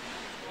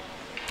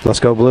 Let's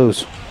go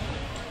Blues.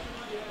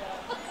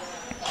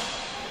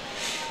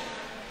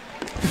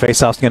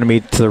 Faceoff's going to be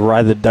to the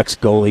right of the Ducks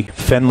goalie.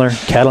 Findler,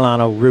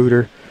 Catalano,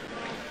 Reuter,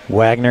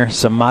 Wagner,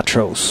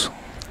 Samatros.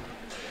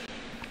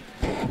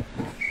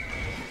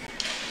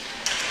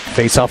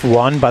 Faceoff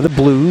won by the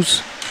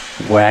Blues.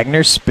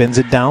 Wagner spins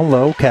it down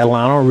low.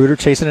 Catalano, Reuter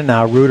chasing it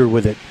now. Reuter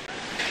with it.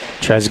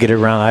 Tries to get it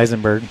around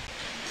Eisenberg.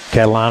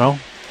 Catalano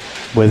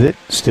with it.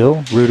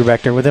 Still. Reuter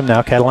back there with him.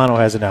 Now Catalano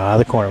has it now. Out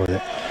of the corner with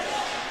it.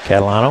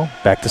 Catalano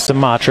back to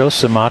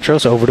Samatros.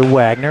 Samatros over to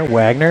Wagner.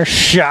 Wagner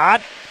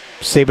shot.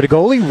 Save it to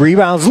goalie.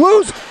 Rebounds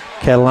loose.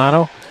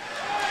 Catalano.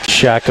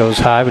 Shot goes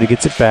high, but he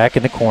gets it back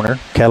in the corner.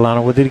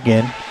 Catalano with it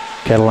again.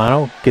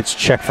 Catalano gets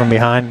checked from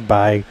behind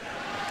by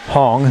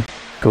Hong.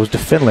 Goes to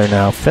Findler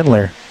now.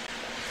 Findler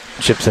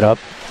chips it up.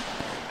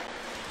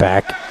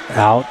 Back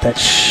out.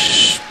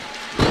 That's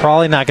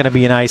probably not going to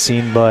be an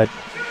icing, but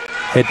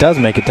it does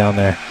make it down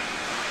there.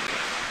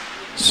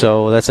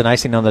 So that's an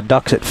icing on the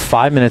Ducks at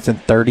 5 minutes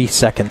and 30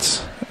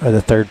 seconds of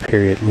the third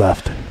period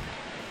left.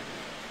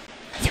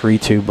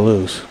 3-2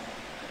 Blues.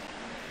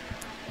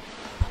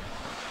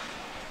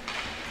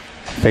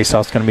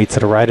 Faceoff's going to be to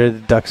the right of the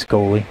Ducks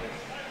goalie.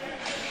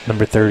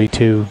 Number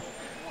 32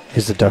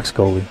 is the Ducks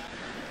goalie.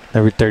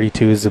 Number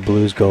 32 is the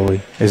Blues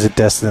goalie. Is it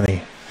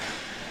Destiny?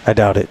 I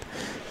doubt it.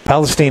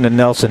 Palestina,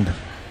 Nelson.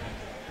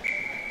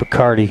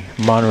 Bacardi,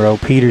 Monroe,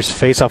 Peters,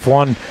 face off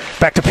one.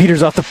 Back to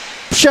Peters off the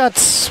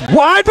shots.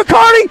 Wide,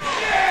 Bacardi!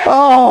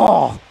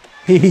 Oh!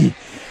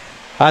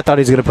 I thought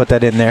he was going to put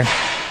that in there.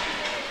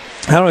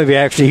 I don't know if he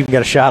actually even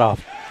got a shot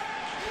off.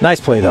 Nice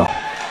play, though.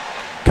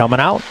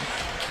 Coming out.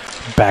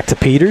 Back to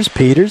Peters.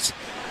 Peters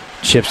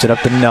chips it up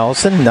to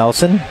Nelson.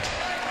 Nelson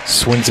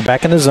swings it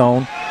back in the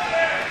zone.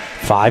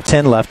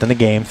 5:10 left in the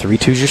game.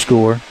 3-2's your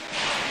score.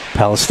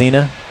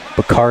 Palestina,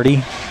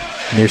 Bacardi,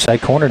 near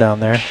side corner down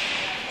there.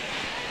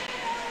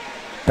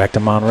 Back to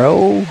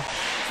Monroe.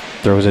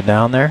 Throws it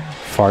down there.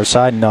 Far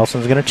side.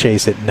 Nelson's going to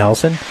chase it.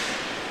 Nelson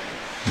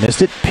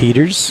missed it.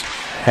 Peters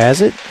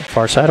has it.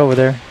 Far side over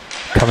there.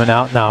 Coming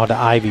out now to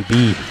Ivy.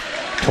 B.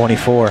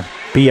 24.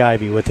 B.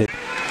 Ivy with it.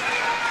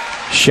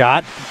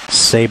 Shot.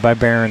 Saved by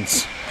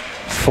Barons.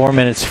 4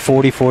 minutes,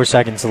 44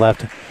 seconds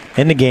left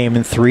in the game,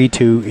 and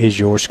 3-2 is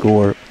your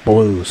score,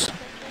 Blues.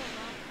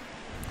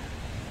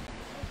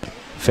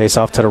 Face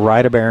off to the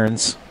right of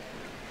Barons.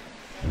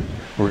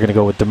 We're going to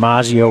go with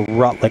DiMaggio,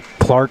 Rutlick,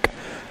 Clark,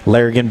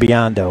 Larrigan,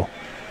 Biondo.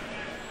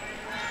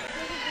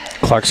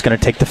 Clark's going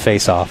to take the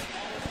face off.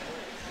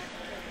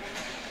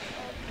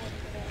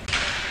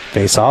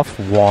 Face off,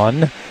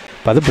 won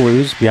by the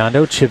Blues.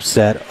 Biondo chips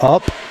that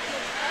up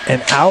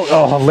and out.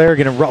 Oh,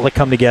 Larrigan and Rutlick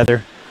come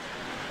together.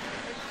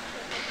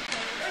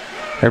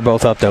 They're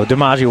both up, though.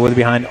 DiMaggio with it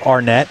behind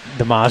Arnett.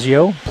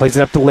 DiMaggio plays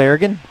it up to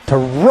Larrigan, to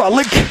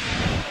Rutlick.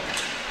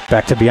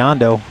 Back to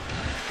Biondo.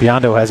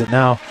 Biondo has it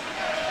now.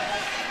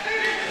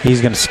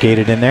 He's going to skate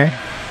it in there.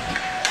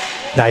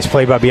 Nice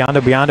play by Biondo.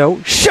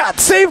 Biondo, shot,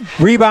 save,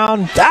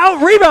 rebound,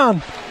 out,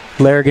 rebound.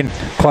 Larrigan,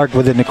 Clark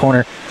with it in the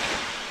corner.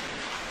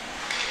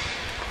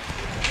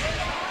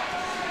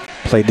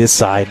 Played this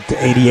side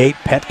to 88,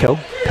 Petco.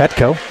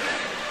 Petco.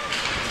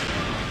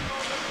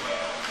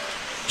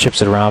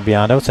 Chips it around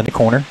Biondo. It's in the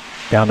corner.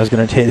 Biondo's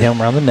going to hit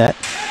him around the net.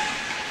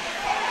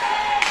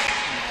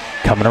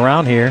 Coming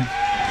around here.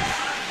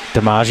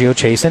 DiMaggio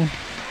chasing.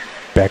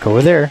 Back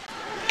over there.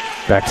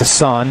 Back to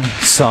Sun.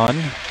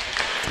 Sun.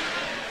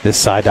 This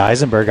side to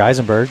Eisenberg.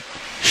 Eisenberg.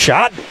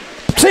 Shot.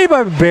 Saved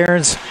by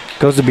Barons.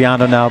 Goes to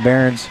Biondo now.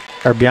 Barons.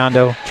 Or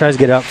Biondo. Tries to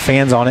get up.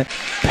 Fans on it.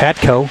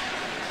 Patco.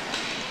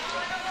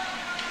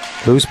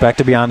 Loose back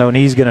to Biondo. And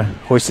he's going to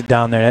hoist it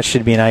down there. That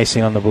should be an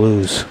icing on the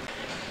Blues.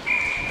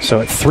 So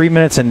at 3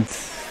 minutes and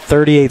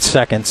 38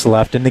 seconds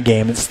left in the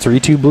game. It's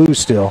 3-2 Blues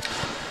still.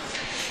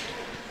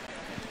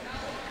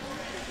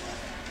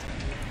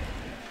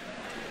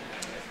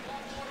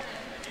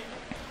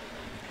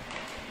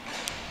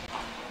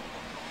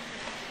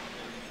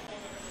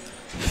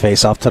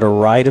 Face off to the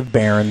right of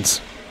Barons.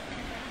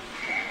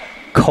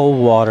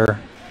 Coldwater,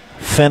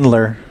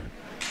 Fendler,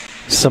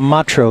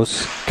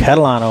 Samatros,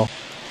 Catalano,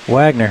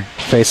 Wagner.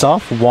 Face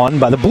off, won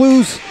by the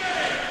Blues.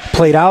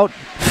 Played out,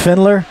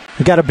 Fendler.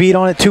 He got a beat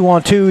on it,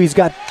 2-on-2. He's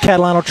got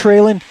Catalano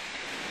trailing.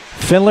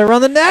 Fendler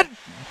on the net.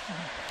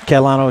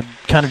 Catalano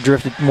kind of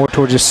drifted more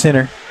towards the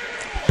center.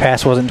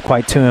 Pass wasn't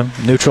quite to him.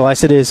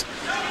 Neutralized it is.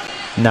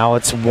 Now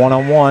it's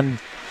 1-on-1.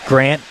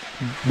 Grant,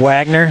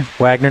 Wagner.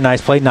 Wagner,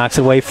 nice play, knocks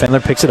it away.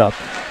 Fendler picks it up.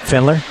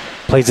 Fendler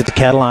plays it to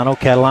Catalano.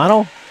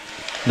 Catalano,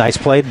 nice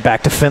play,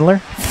 back to Fendler.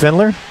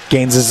 Fendler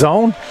gains the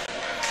zone.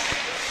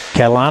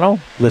 Catalano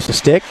lifts the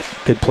stick.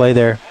 Good play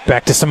there.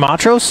 Back to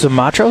Samatros.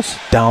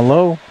 Samatros down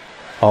low.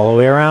 All the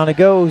way around it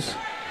goes.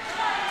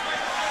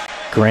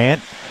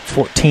 Grant,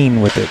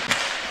 14 with it.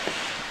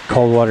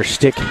 Coldwater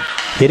stick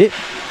hit it.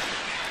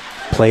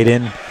 Played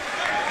in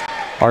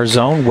our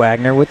zone.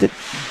 Wagner with it.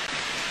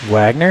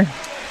 Wagner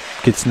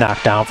gets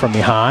knocked down from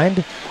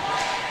behind.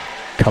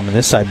 Coming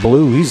this side,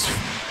 Blue. He's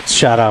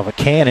shot out of a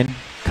cannon.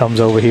 Comes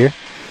over here.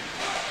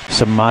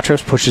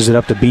 Samatros pushes it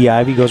up to B.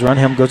 Ivy. Goes around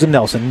him. Goes to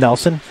Nelson.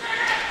 Nelson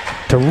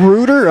to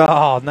Reuter.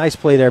 Oh, nice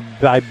play there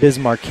by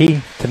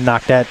Bismarcky to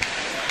knock that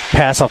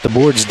pass off the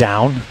boards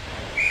down.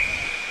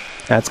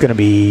 That's going to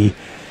be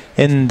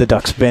in the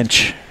Ducks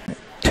bench.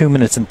 2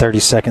 minutes and 30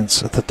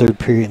 seconds of the third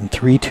period, and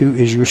 3-2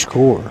 is your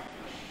score.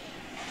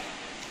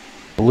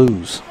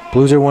 Blues.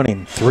 Blues are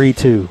winning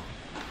 3-2.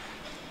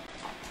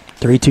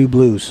 3-2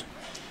 Blues.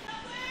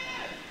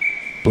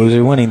 Blues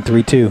are winning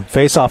 3-2.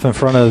 Face off in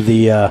front of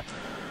the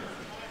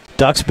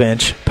Ducks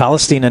bench.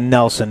 Palestina,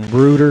 Nelson,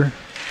 Reuter,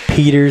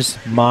 Peters,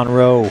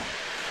 Monroe.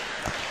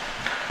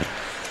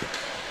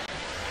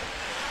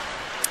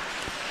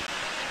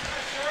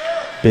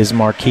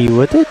 Bismarcky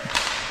with it.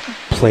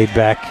 Played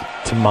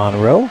back to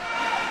Monroe.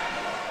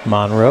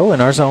 Monroe in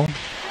our zone.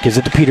 Gives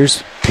it to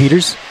Peters.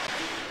 Peters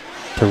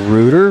to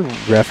Reuter.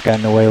 Ref got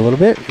in the way a little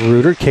bit.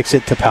 Reuter kicks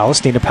it to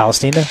Palestina.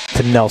 Palestina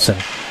to Nelson.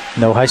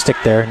 No high stick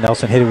there.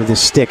 Nelson hit it with his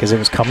stick as it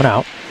was coming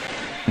out.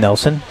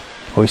 Nelson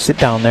hoists it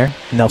down there.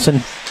 Nelson.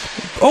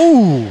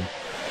 Oh!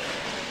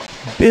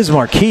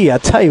 Bismarcky, I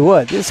tell you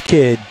what, this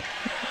kid,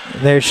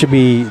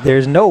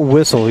 there's no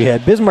whistle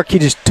yet. Bismarcky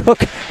just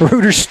took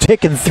Reuter's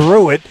stick and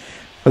threw it.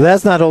 But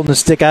that's not holding the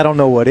stick. I don't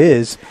know what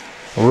is.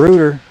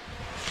 Reuter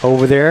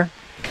over there.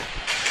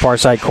 Far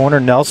side corner.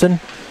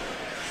 Nelson.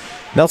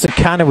 Nelson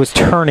kind of was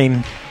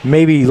turning.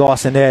 Maybe he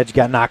lost an edge.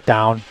 Got knocked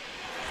down.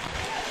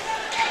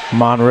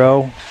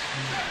 Monroe.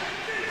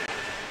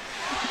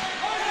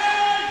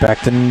 Back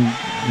to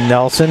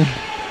Nelson.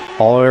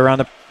 All the way around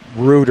the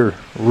Reuter.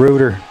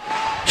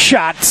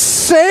 Shot.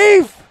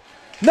 Save!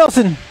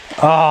 Nelson.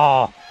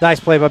 Oh, nice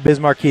play by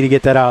Bismarcky to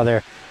get that out of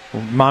there.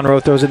 Monroe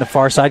throws it in the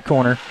far side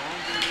corner.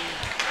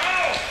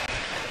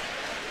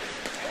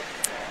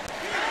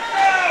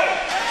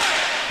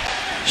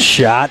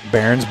 Shot.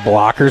 Barron's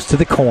blockers to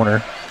the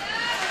corner.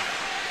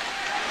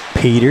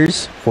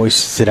 Peters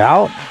hoists it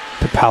out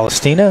to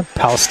Palestina.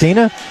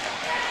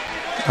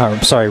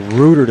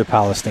 Reuter to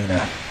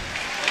Palestina.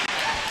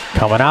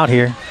 Coming out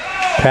here.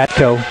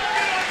 Patko.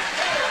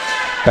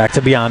 Back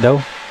to Biondo.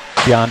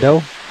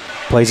 Biondo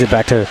plays it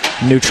back to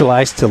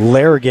neutralize to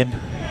Larrigan.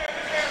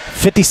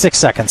 56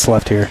 seconds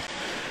left here.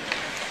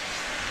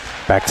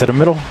 Back to the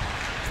middle.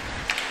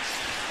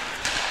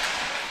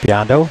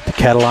 Biondo to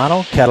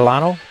Catalano.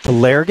 Catalano to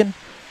Larrigan.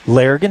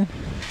 Larrigan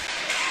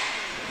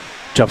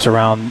jumps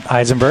around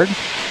Eisenberg.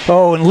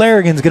 Oh, and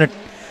Larrigan's going to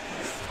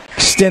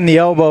extend the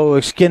elbow,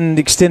 extend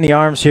the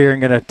arms here,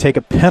 and going to take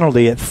a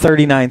penalty at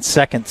 39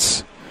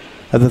 seconds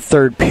of the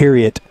third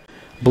period.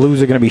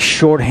 Blues are going to be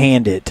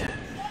shorthanded.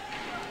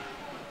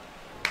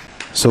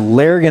 So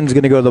Larrigan's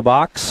going to go to the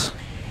box.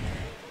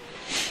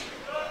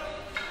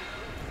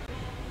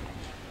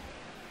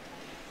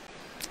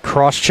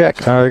 Cross check.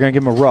 They're going to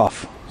give him a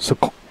rough. So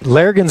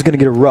Larrigan's going to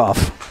get a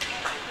rough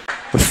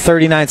with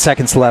 39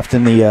 seconds left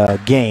in the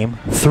game.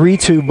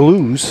 3-2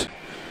 Blues.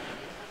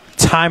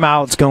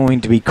 Timeout's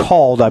going to be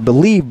called, I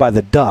believe, by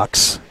the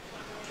Ducks.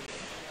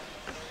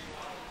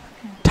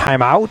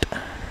 Timeout.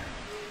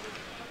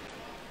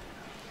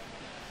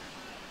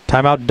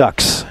 Timeout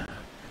Ducks.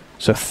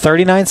 So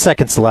 39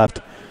 seconds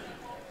left.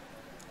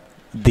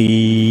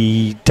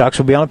 The Ducks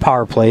will be on a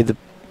power play. The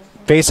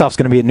faceoff's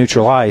going to be at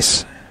neutral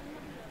ice.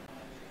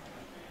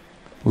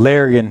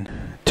 Larrigan,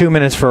 2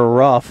 minutes for a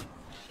rough.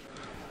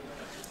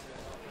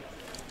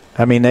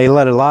 I mean, they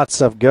let a lot of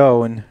stuff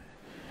go, and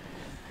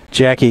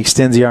Jackie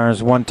extends the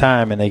arms one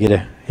time, and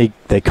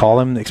they call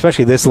him,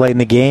 especially this late in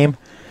the game.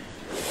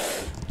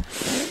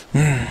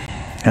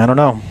 I don't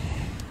know.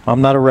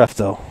 I'm not a ref,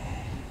 though.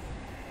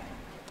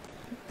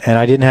 And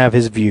I didn't have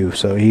his view,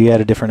 so he had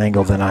a different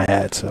angle than I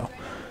had. So,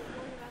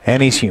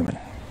 and he's human.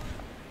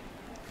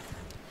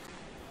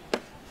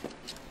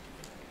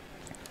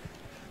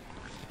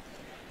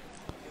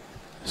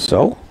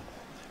 So,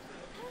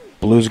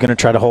 Blues are going to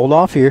try to hold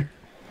off here.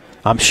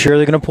 I'm sure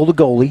they're going to pull the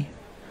goalie.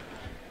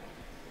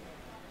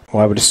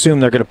 Well, I would assume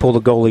they're going to pull the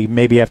goalie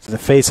maybe after the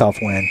face-off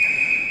win.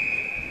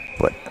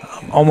 But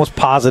I'm almost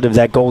positive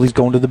that goalie's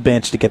going to the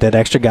bench to get that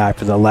extra guy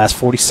for the last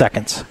 40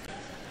 seconds.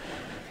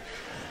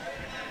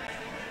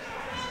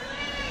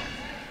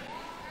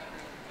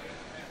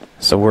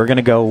 So we're going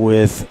to go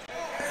with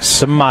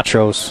some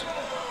Machos,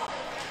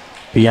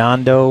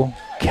 Biondo,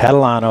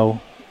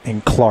 Catalano,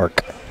 and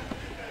Clark.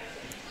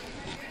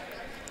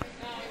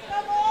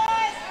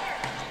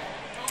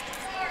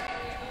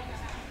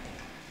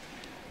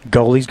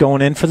 Goalie's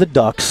going in for the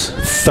Ducks.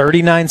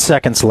 39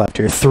 seconds left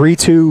here.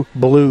 3-2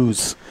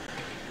 Blues.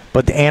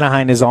 But the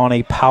Anaheim is on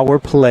a power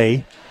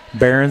play.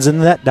 Barron's in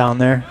the net down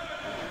there.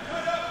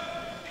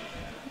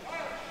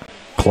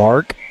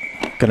 Clark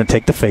going to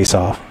take the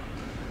face-off.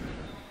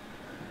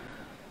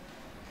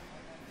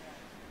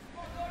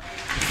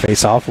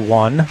 Face-off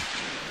won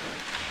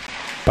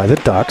by the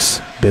Ducks.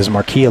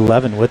 Bismarcky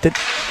 11 with it.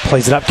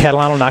 Plays it up.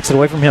 Catalano knocks it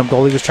away from him.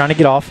 Goalie was trying to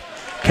get off.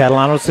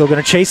 Catalano's still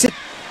going to chase it.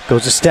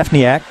 Goes to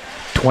Stefaniak.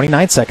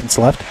 29 seconds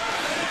left.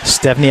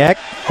 Stefaniak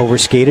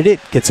overskated it.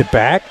 Gets it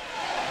back.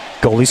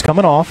 Goalie's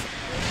coming off.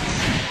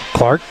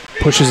 Clark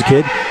pushes the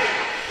kid.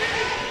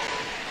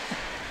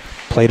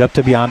 Played up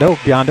to Biondo.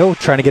 Biondo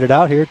trying to get it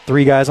out here.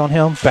 3 guys on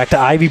him. Back to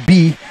Ivy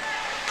B.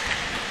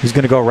 He's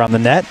going to go around the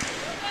net.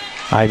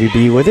 Ivy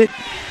B with it.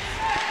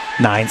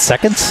 9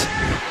 seconds.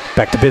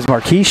 Back to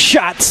Bismarcky.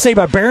 Shot. Saved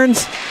by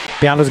Barons.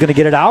 Biondo's going to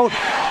get it out.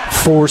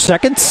 4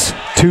 seconds.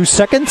 2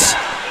 seconds.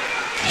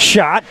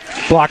 Shot.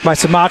 Blocked by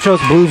Samachos.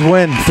 Blues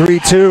win.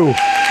 3-2.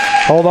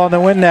 Hold on to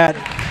win that.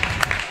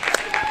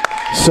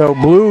 So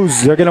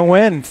Blues, they're going to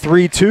win.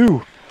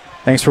 3-2.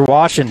 Thanks for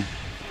watching.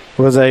 It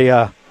was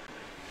a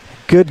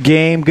good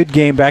game. Good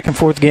game. Back and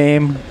forth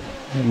game.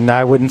 And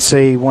I wouldn't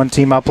say one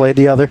team outplayed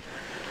the other.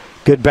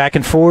 Good back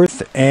and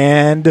forth.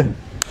 And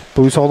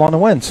Blues hold on to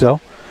win. So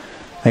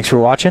thanks for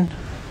watching.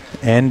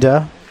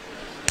 And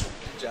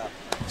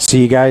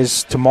see you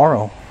guys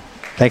tomorrow.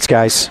 Thanks,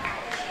 guys.